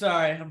that. No, I'm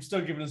sorry. I'm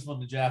still giving this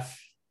one to Jeff.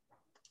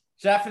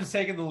 Jeff is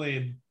taking the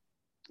lead.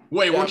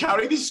 Wait, we're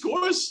counting these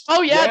scores?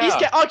 Oh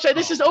yeah, Akshay,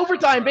 this is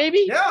overtime,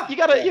 baby. Yeah, you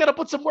gotta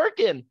put some work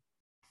in.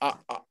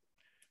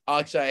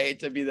 Akshay, I hate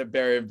to be the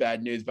bearer of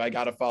bad news, but I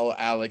gotta follow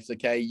Alex.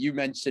 Okay, you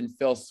mentioned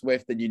Phil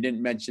Swift and you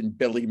didn't mention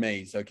Billy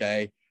Mays.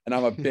 Okay, and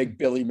I'm a big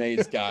Billy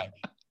Mays guy.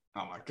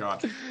 Oh my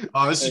god.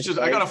 Oh, this is just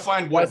I gotta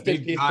find what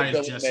big guy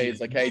is Jesse.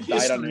 Mays, okay,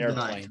 died on the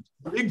airplane.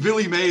 Big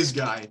Billy Mays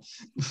guy.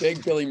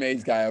 Big Billy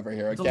Mays guy over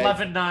here. Okay. It's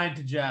 11-9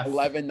 to Jeff.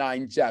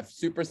 11-9, Jeff.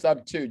 Super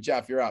sub 2.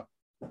 Jeff, you're up.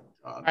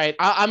 All right,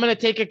 I'm gonna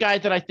take a guy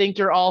that I think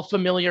you're all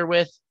familiar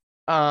with.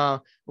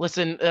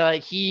 Listen,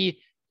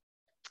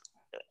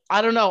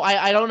 I don't know.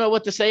 I don't know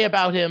what to say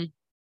about him.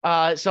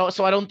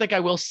 So I don't think I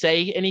will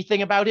say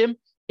anything about him.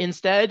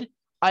 Instead,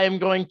 I am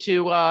going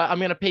to I'm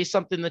going to paste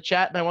something in the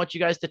chat, and I want you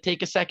guys to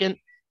take a second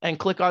and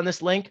click on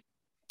this link.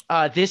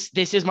 This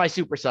is my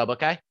super sub.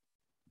 Okay.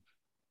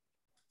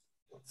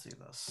 Let's see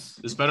this.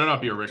 This better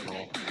not be a Rick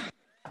roll.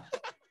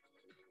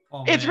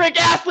 Oh, it's Rick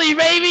Astley,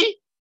 baby.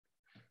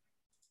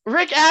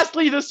 Rick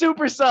Astley, the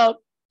super sub.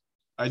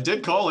 I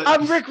did call it.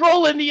 I'm Rick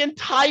rolling the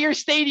entire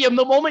stadium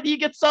the moment he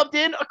gets subbed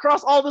in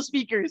across all the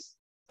speakers.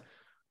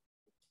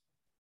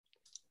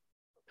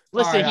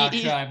 Listen, right,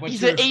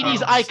 he's an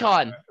 80s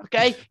icon,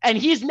 okay? And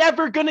he's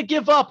never going to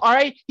give up, all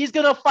right? He's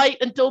going to fight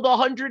until the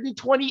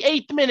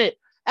 128th minute,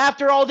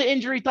 after all the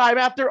injury time,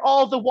 after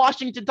all the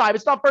Washington time.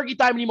 It's not Fergie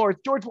time anymore.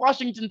 It's George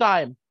Washington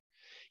time.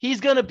 He's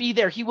going to be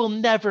there. He will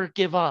never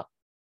give up.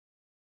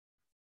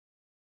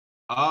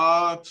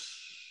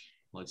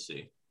 Let's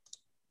see.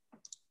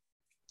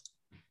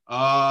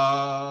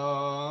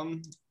 I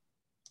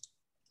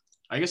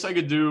guess I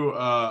could do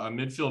a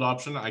midfield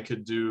option. I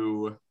could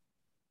do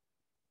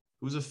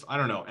I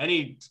don't know.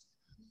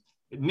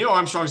 Neil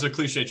Armstrong's a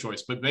cliche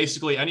choice, but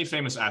basically any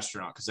famous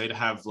astronaut, because they'd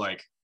have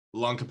like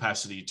lung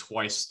capacity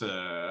twice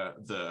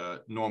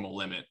the normal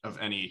limit of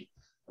anybody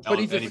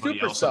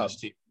else on this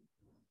team.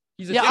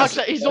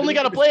 He's only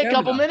got to play a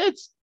couple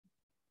minutes.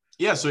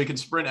 Yeah, so he can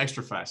sprint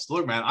extra fast.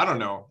 Look, man, I don't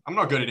know. I'm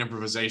not good at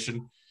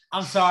improvisation.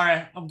 I'm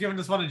sorry. I'm giving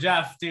this one to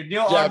Jeff, dude.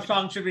 Neil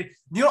Armstrong's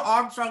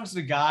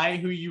the guy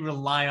who you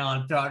rely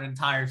on throughout an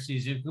entire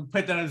season. You can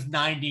put that as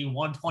 90,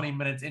 120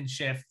 minutes in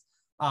shift,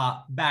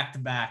 back to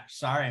back.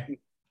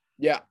 Sorry.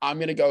 Yeah, I'm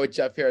going to go with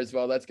Jeff here as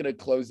well. That's going to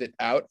close it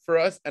out for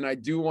us. And I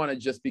do want to,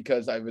 just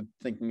because I was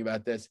thinking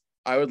about this,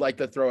 I would like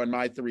to throw in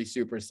my 3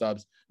 super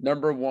subs.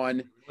 Number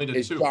 1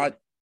 is John.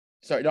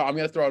 Sorry, no, I'm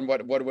going to throw in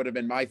what would have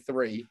been my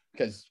 3,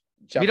 because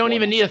we don't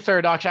even need a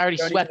third, Akshay. I already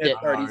swept it.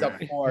 He's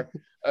up 4.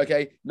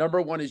 Okay.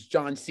 Number 1 is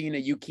John Cena.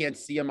 You can't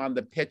see him on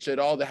the pitch at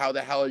all. How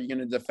the hell are you going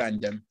to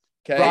defend him?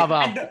 Okay.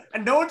 Bravo.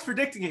 And no one's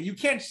predicting it. You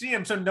can't see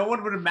him, so no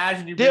one would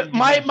imagine you.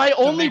 My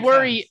only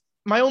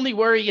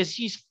worry is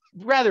he's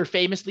rather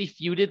famously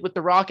feuded with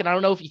The Rock, and I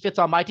don't know if he fits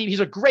on my team.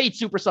 He's a great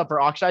super sub for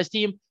Akshai's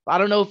team, but I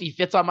don't know if he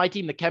fits on my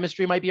team. The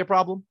chemistry might be a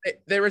problem.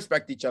 They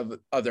respect each other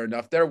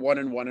enough. They're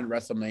 1-1 in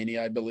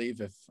WrestleMania, I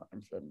believe. If I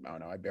don't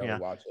know, I barely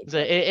watch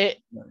it.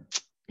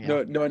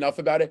 Know enough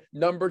about it.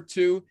 Number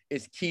 2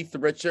 is Keith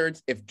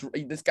Richards. If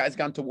this guy's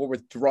gone to war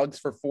with drugs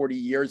for 40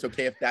 years,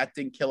 okay, if that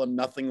didn't kill him,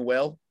 nothing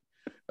will.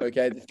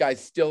 Okay, this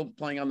guy's still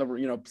playing on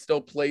the,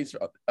 still plays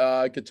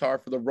guitar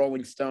for the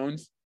Rolling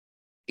Stones.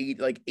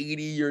 80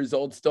 years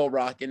old, still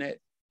rocking it.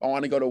 I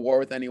want to go to war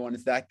with anyone.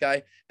 It's that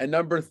guy. And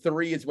number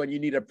 3 is when you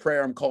need a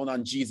prayer, I'm calling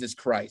on Jesus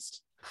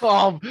Christ.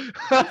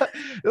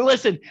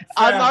 Listen,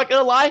 I'm not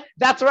gonna lie.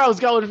 That's where I was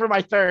going for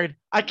my third.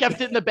 I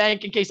kept it in the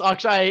bank in case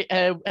Akshay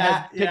had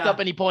picked up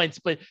any points,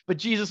 but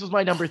Jesus was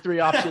my number 3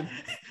 option.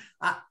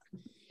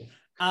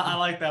 I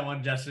like that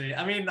one, Jesse.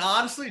 I mean,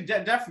 honestly,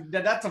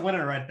 that's a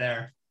winner right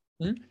there.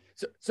 Mm-hmm.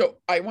 So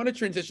I want to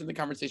transition the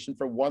conversation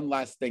for one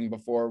last thing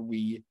before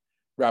we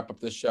wrap up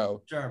the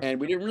show. Sure. And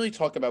we didn't really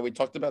talk about,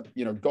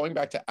 going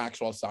back to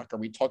actual soccer.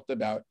 We talked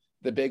about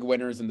the big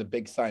winners and the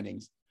big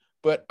signings.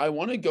 But I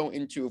want to go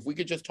into, if we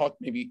could just talk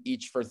maybe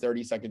each for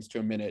 30 seconds to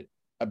a minute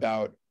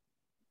about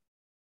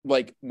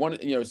someone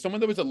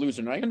that was a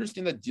loser. And I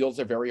understand that deals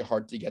are very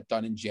hard to get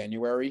done in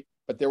January,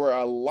 but there were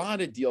a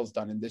lot of deals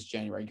done in this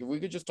January. If we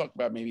could just talk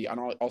about maybe, and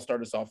I'll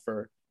start us off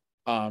for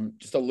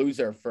just a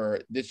loser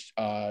for this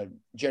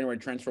January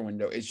transfer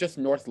window. It's just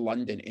North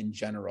London in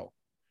general.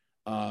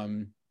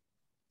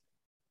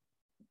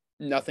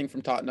 Nothing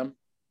from Tottenham.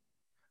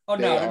 Oh,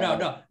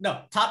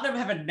 no. Tottenham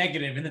have a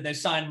negative in that they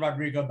signed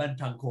Rodrigo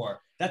Bentancur.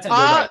 That's a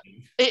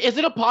negative. Is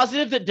it a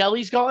positive that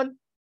Delhi's gone?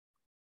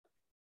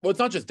 Well, it's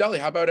not just Delhi.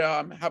 How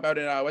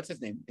about what's his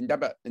name?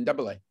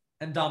 Ndombele.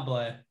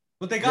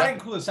 But they got in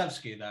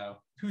Kulusevski, though,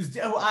 who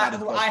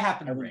I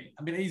happen to rate.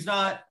 I mean, he's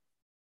not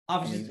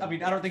obviously. I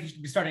mean, I don't think he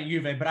should be starting at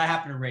Juve, but I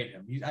happen to rate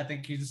him. I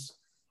think he's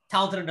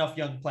talented enough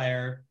young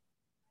player,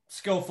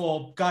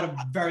 skillful, got a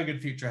very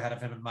good future ahead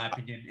of him, in my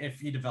opinion,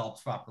 if he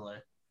develops properly.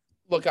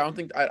 Look, I don't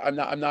think I'm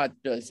not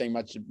really saying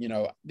much.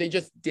 They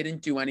just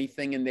didn't do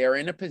anything, and they're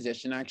in a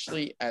position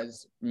actually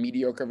as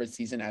mediocre of a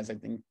season as I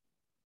think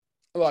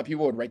a lot of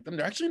people would rate them.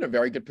 They're actually in a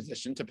very good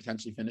position to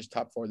potentially finish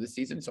top 4 this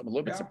season. So I'm a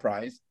little bit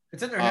surprised.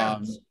 It's in their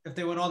hands. If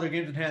they win all their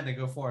games in hand, they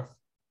go 4th.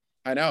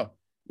 I know.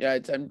 Yeah,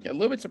 I'm a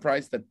little bit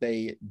surprised that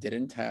they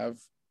didn't have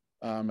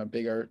a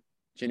bigger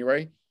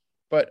January.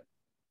 But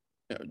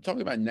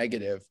talking about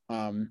negative,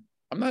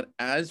 I'm not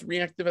as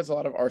reactive as a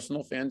lot of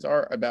Arsenal fans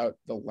are about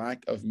the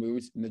lack of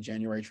moves in the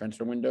January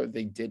transfer window.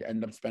 They did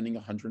end up spending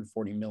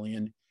 140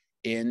 million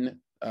in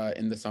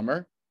the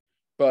summer,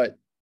 but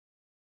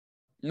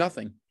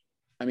nothing.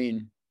 I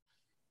mean,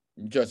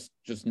 just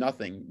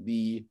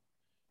nothing.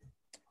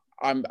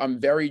 I'm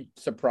very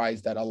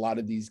surprised that a lot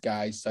of these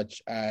guys,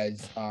 such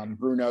as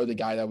Bruno, the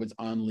guy that was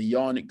on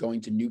Lyon,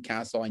 going to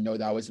Newcastle. I know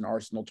that was an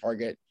Arsenal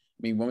target.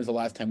 I mean, when was the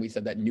last time we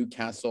said that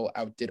Newcastle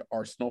outdid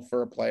Arsenal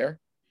for a player?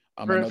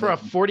 For a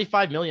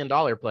 $45 million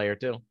player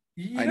too.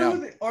 You know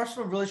who the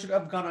Arsenal really should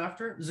have gone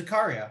after?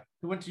 Zakaria,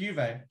 who went to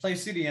Juve,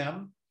 plays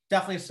CDM.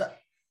 Definitely,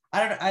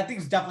 I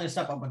think it's definitely a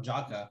step up on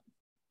Xhaka.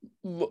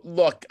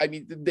 Look, I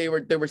mean, they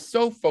were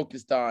so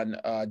focused on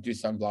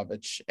Dusan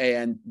Vlahovic,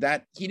 and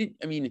that he didn't.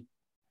 I mean,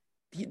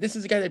 this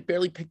is a guy that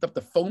barely picked up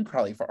the phone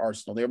probably for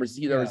Arsenal. There was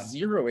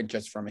zero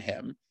interest from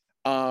him.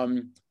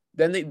 Then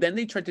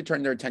they tried to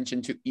turn their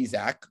attention to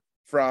Isaac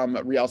from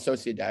Real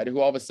Sociedad, who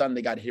all of a sudden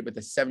they got hit with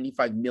a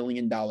 $75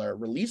 million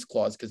release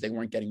clause because they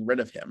weren't getting rid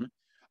of him.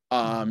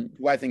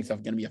 Who I think is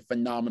going to be a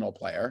phenomenal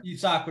player.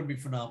 Isaac would be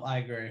phenomenal. I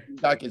agree.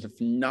 Isaac is a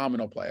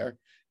phenomenal player.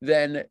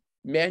 Then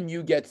Man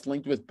U gets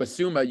linked with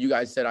Basuma. You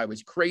guys said I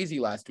was crazy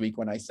last week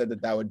when I said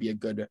that would be a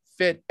good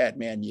fit at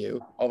Man U.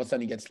 All of a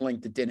sudden he gets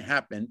linked. It didn't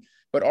happen.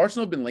 But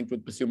Arsenal have been linked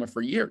with Basuma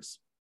for years.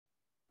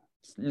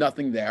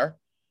 Nothing there.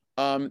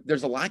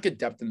 There's a lack of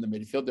depth in the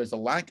midfield. There's a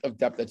lack of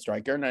depth at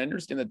striker. And I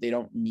understand that they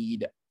don't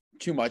need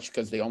too much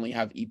because they only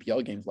have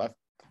EPL games left.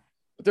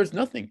 But there's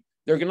nothing.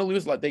 They're going to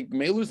lose. They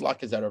may lose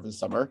Lacazette over the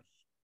summer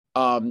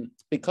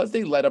because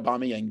they let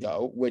Aubameyang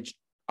go, which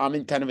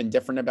I'm kind of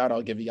indifferent about.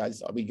 I'll give you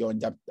guys, we go in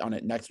depth on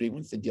it next week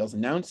once the deal's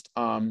announced.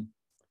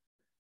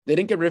 They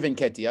didn't get rid of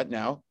Nketiah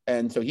now.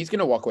 And so he's going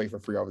to walk away for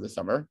free over the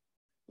summer.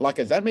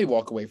 Lacazette may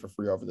walk away for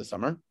free over the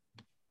summer.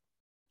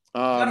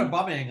 Got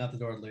Aubameyang out the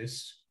door at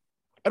least.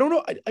 I don't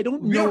know. I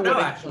don't know.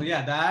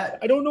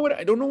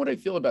 I don't know what I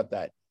feel about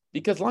that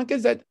because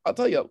Lacazette, I'll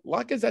tell you,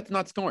 Lacazette's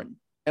not scoring.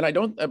 And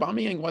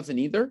Aubameyang wasn't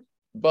either,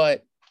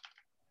 but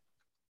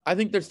I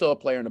think there's still a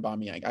player in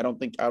Aubameyang. I don't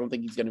think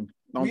he's going to.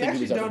 I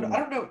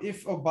don't know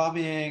if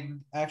Aubameyang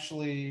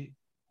actually.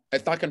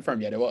 It's not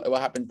confirmed yet. It will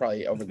happen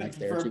probably over the next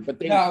day or two. But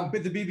the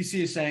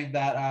BBC is saying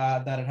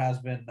that it has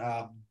been.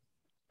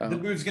 The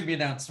move's going to be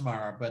announced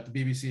tomorrow, but the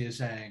BBC is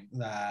saying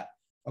that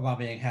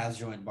Aubameyang has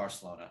joined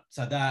Barcelona.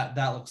 So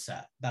that looks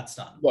set. That's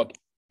done. Look,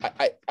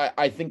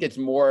 I think it's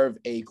more of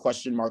a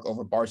question mark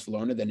over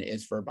Barcelona than it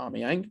is for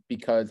Aubameyang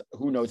because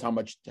who knows how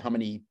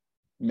many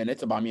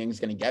minutes Aubameyang is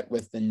going to get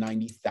with the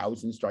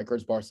 90,000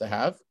 strikers Barca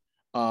have.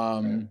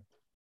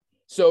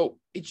 So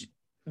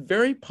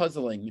very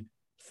puzzling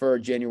for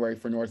January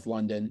for North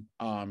London,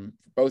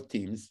 both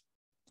teams.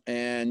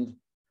 And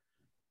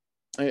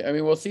I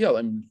mean, we'll see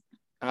how.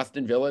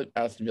 Aston Villa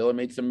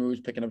made some moves,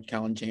 picking up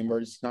Callan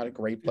Chambers. Not a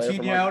great player.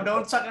 Coutinho, no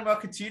one's talking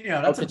about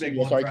Coutinho. That's a big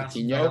one for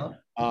Aston Villa.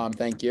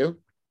 Thank you.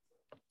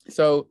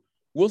 So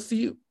we'll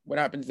see what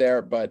happens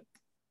there, but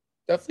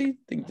definitely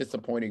think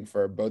disappointing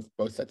for both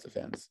sets of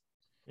fans.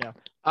 Yeah.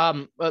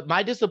 But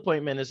my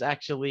disappointment is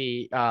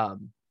actually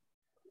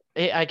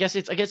I guess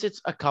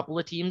it's a couple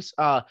of teams.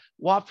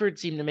 Watford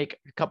seemed to make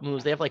a couple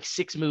moves. They have like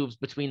 6 moves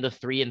between the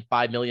 $3 and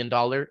 $5 million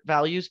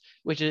values,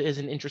 which is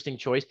an interesting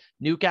choice.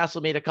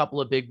 Newcastle made a couple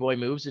of big boy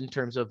moves in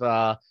terms of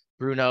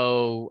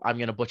Bruno. I'm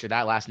going to butcher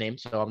that last name,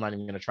 so I'm not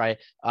even going to try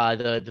it.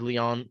 The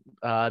Lyon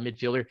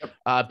midfielder.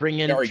 Bring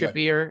in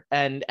Trippier,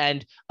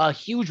 and a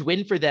huge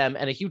win for them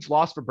and a huge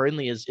loss for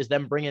Burnley is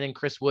them bringing in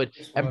Chris Wood.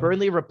 And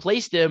Burnley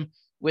replaced him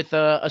with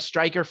a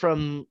striker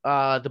from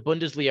the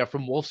Bundesliga,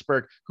 from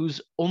Wolfsburg, who's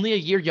only a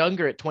year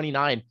younger at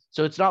 29.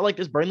 So it's not like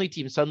this Burnley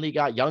team suddenly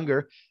got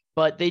younger,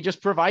 but they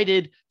just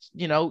provided,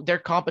 their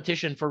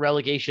competition for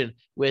relegation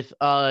with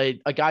a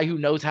guy who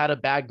knows how to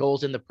bag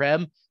goals in the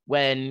Prem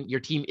when your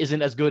team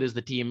isn't as good as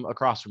the team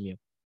across from you.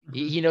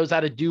 He knows how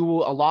to do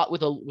a lot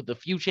with a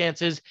few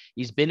chances.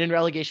 He's been in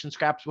relegation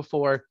scraps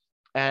before.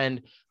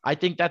 And I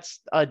think that's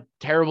a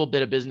terrible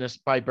bit of business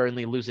by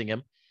Burnley losing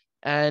him.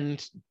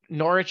 And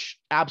Norwich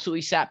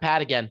absolutely sat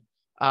pat again.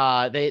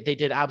 They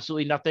did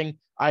absolutely nothing.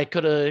 I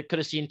could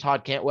have seen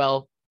Todd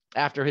Cantwell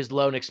after his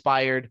loan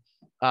expired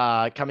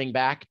coming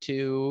back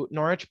to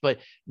Norwich, but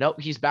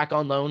nope, he's back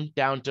on loan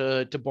down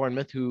to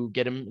Bournemouth, who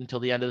get him until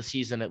the end of the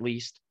season at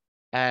least.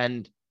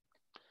 And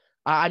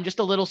I'm just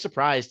a little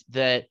surprised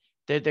that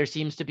there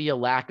seems to be a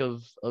lack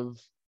of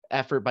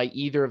effort by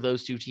either of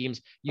those two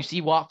teams. You see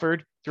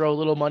Watford throw a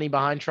little money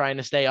behind trying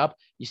to stay up.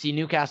 You see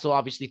Newcastle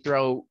obviously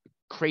throw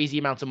crazy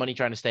amounts of money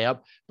trying to stay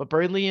up, but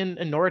Burnley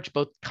and Norwich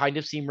both kind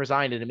of seem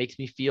resigned, and it makes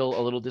me feel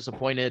a little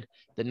disappointed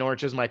that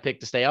Norwich is my pick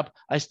to stay up.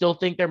 I still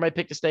think they're my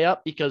pick to stay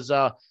up because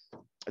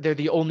they're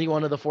the only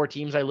one of the 4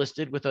 teams I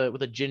listed with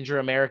a ginger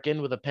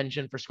American with a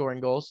penchant for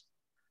scoring goals.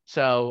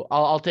 So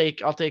I'll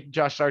take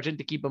Josh Sargent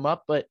to keep him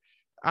up, but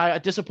I'm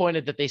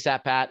disappointed that they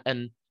sat pat,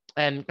 and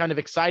kind of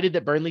excited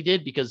that Burnley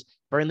did, because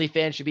Burnley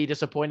fans should be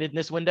disappointed in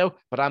this window,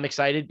 but I'm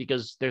excited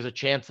because there's a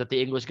chance that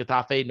the English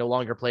Getafe no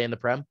longer play in the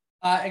Prem.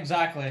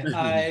 Exactly.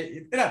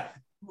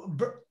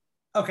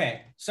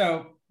 Okay,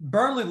 so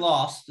Burnley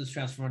lost this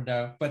transfer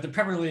window, but the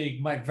Premier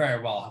League might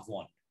very well have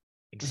won.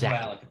 Exactly.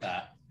 I look at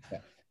that. Yeah.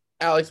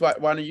 Alex, why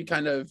don't you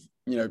kind of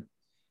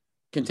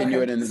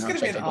continue it? And it's going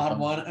to be an odd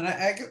one, and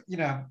I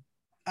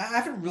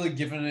haven't really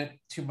given it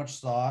too much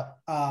thought.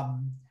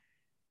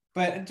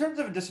 But in terms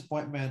of a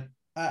disappointment,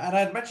 and I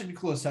had mentioned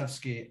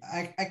Kulusevski,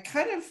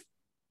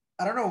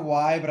 I don't know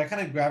why, but I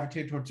kind of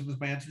gravitate towards him as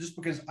my answer, just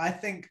because I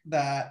think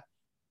that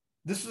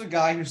this was a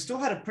guy who still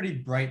had a pretty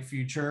bright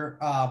future,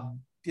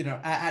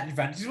 at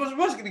Juventus. He wasn't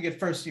going to get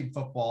first team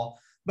football,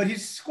 but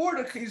he's scored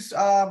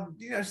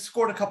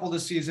a couple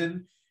this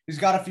season. He's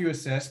got a few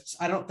assists.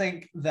 I don't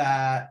think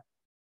that,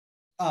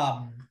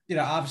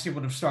 obviously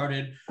would have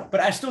started,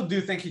 but I still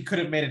do think he could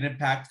have made an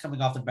impact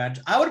coming off the bench.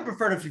 I would have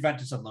preferred if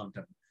Juventus had loaned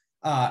him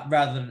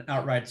rather than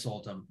outright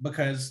sold him,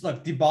 because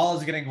look, Dybala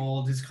is getting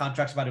old. His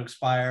contract's about to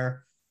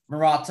expire.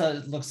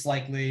 Morata looks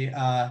likely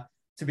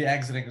to be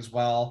exiting as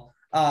well.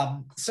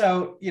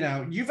 So,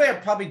 Juve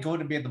are probably going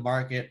to be in the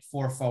market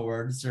for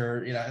forwards,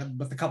 or,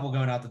 with a couple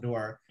going out the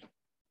door.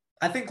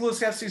 I think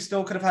Kulusevski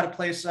still could have had a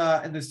place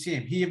in this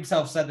team. He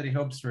himself said that he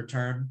hopes to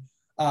return.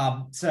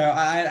 So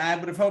I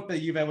would have hoped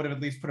that Juve would have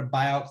at least put a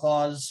buyout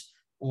clause,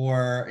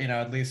 or,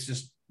 at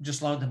least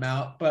just loaned him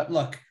out. But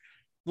look,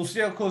 we'll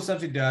see how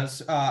Kulusevski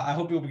does. I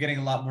hope he'll be getting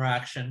a lot more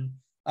action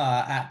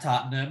at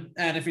Tottenham.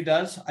 And if he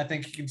does, I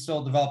think he can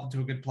still develop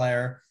into a good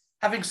player.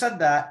 Having said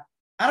that,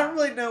 I don't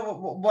really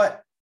know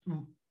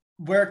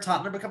where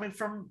Tottenham are coming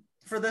from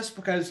for this,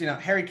 because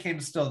Harry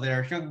Kane's still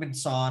there, Heung-min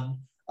Son,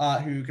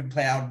 who can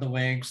play out in the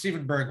wing,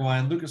 Steven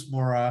Bergwijn, Lucas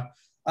Moura.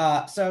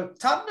 So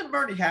Tottenham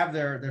already have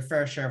their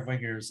fair share of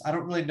wingers. I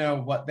don't really know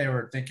what they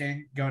were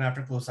thinking going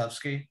after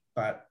Kulusevski,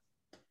 but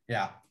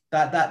yeah,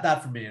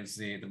 that for me is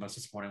the most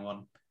disappointing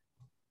one.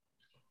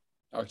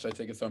 Oh, should I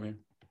take it from here?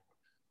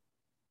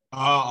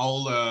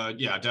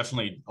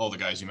 Definitely all the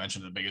guys you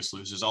mentioned are the biggest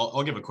losers.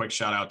 I'll give a quick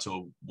shout out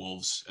to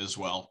Wolves as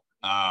well.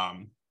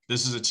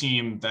 This is a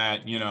team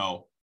that,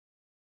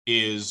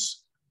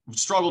 is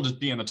struggled to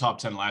be in the top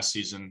 10 last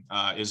season,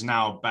 is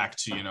now back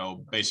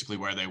to, basically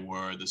where they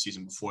were the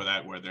season before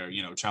that, where they're,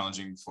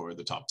 challenging for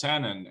the top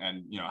 10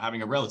 and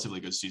having a relatively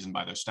good season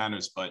by their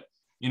standards. But,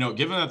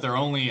 given that they're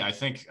only, I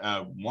think,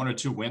 1 or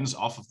 2 wins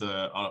off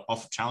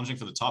of challenging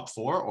for the top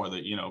 4, or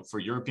for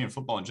European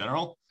football in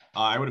general,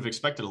 I would have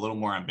expected a little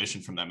more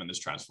ambition from them in this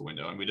transfer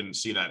window, and we didn't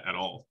see that at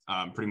all.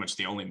 Pretty much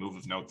the only move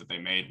of note that they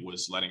made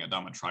was letting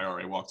Adama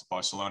Traore walk to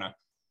Barcelona.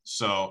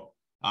 So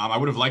I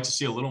would have liked to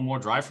see a little more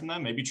drive from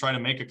them, maybe try to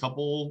make a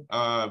couple,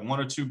 1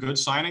 or 2 good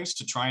signings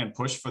to try and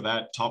push for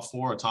that top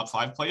 4 or top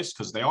 5 place,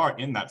 because they are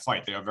in that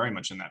fight. They are very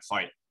much in that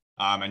fight.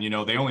 And,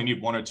 they only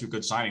need 1 or 2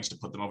 good signings to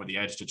put them over the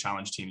edge to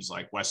challenge teams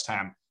like West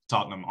Ham,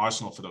 Tottenham,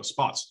 Arsenal for those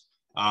spots.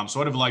 So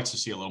I'd have liked to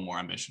see a little more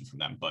ambition from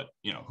them, but,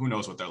 who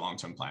knows what their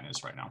long-term plan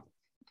is right now.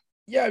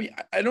 Yeah,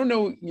 I don't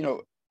know,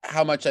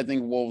 how much I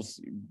think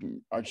Wolves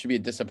should be a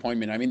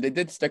disappointment. I mean, they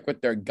did stick with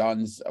their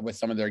guns with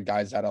some of their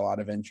guys that had a lot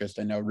of interest.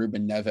 I know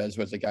Ruben Neves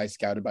was a guy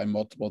scouted by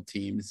multiple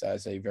teams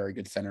as a very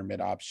good center mid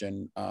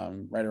option,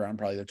 right around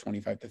probably the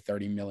 $25 to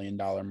 $30 million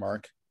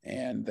mark.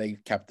 And they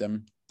kept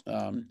him,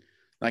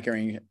 not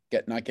getting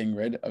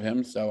rid of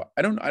him. So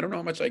I don't know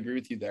how much I agree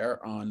with you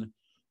there on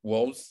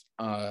Wolves.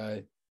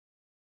 But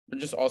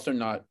just also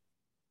not,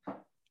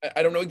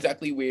 I don't know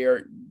exactly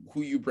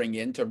who you bring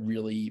in to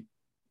really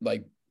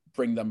like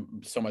bring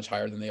them so much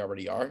higher than they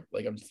already are.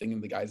 Like, I'm just thinking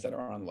the guys that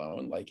are on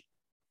loan. Like, I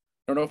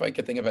don't know if I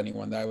could think of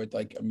anyone that I would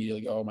like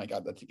immediately go, oh my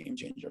God, that's a game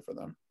changer for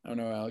them. I don't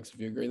know, Alex,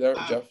 if you agree there,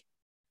 Jeff.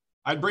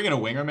 I'd bring in a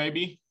winger,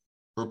 maybe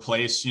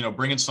replace,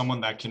 bring in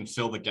someone that can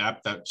fill the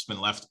gap that's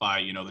been left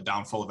by, the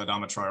downfall of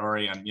Adama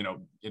Traore.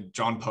 And,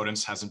 John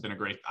Podence hasn't been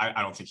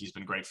I don't think he's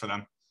been great for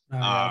them.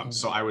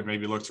 So I would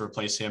maybe look to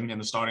replace him in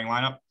the starting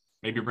lineup,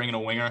 maybe bring in a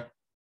winger.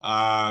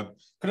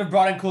 Could have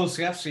brought in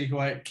Kulusevski, who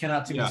I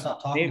cannot seem to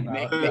stop talking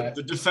about.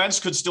 The defense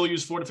could still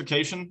use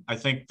fortification. I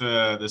think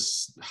I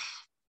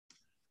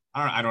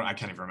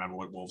can't even remember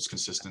what Wolves'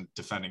 consistent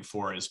defending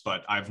for is,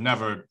 but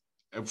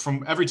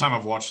from every time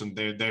I've watched them,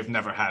 they've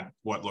never had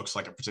what looks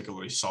like a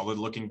particularly solid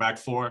looking back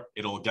four.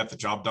 It'll get the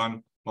job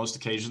done most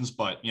occasions,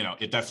 but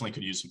it definitely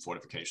could use some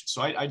fortification.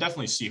 So I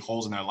definitely see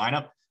holes in their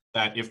lineup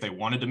that if they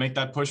wanted to make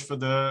that push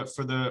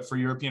for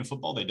European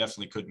football, they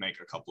definitely could make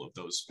a couple of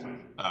those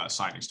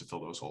signings to fill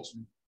those holes.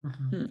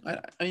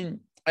 I mean,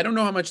 I don't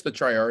know how much the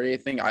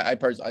Traore thing. I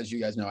personally, as you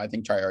guys know, I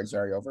think Traore is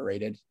very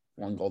overrated.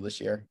 1 goal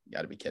this year. You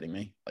got to be kidding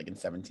me. Like in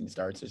 17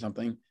 starts or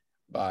something.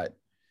 But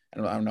I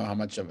don't know how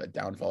much of a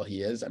downfall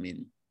he is. I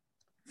mean,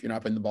 if you're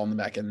not putting the ball in the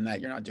back of the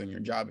net, you're not doing your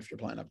job if you're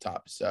playing up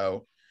top.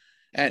 So,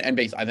 and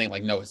basically, I think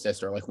like no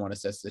assist or like 1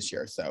 assist this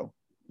year. So,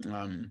 I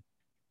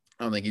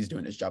don't think he's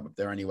doing his job up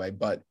there anyway.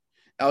 But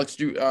Alex,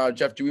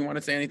 Jeff, do we want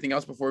to say anything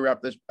else before we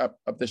wrap this up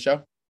the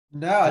show?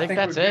 No, I think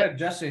that's it.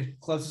 Jesse,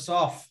 close us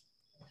off.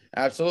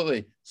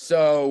 Absolutely.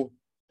 So,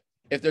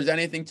 if there's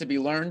anything to be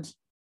learned,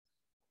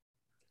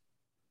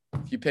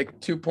 if you pick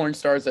 2 porn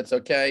stars, that's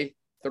okay.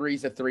 3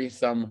 is a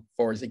threesome,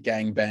 4 is a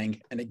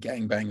gangbang, and a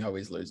gangbang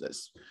always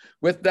loses.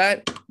 With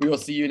that, we will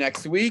see you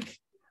next week.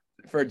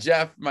 For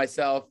Jeff,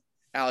 myself,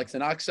 Alex,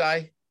 and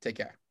Akshay, take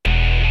care.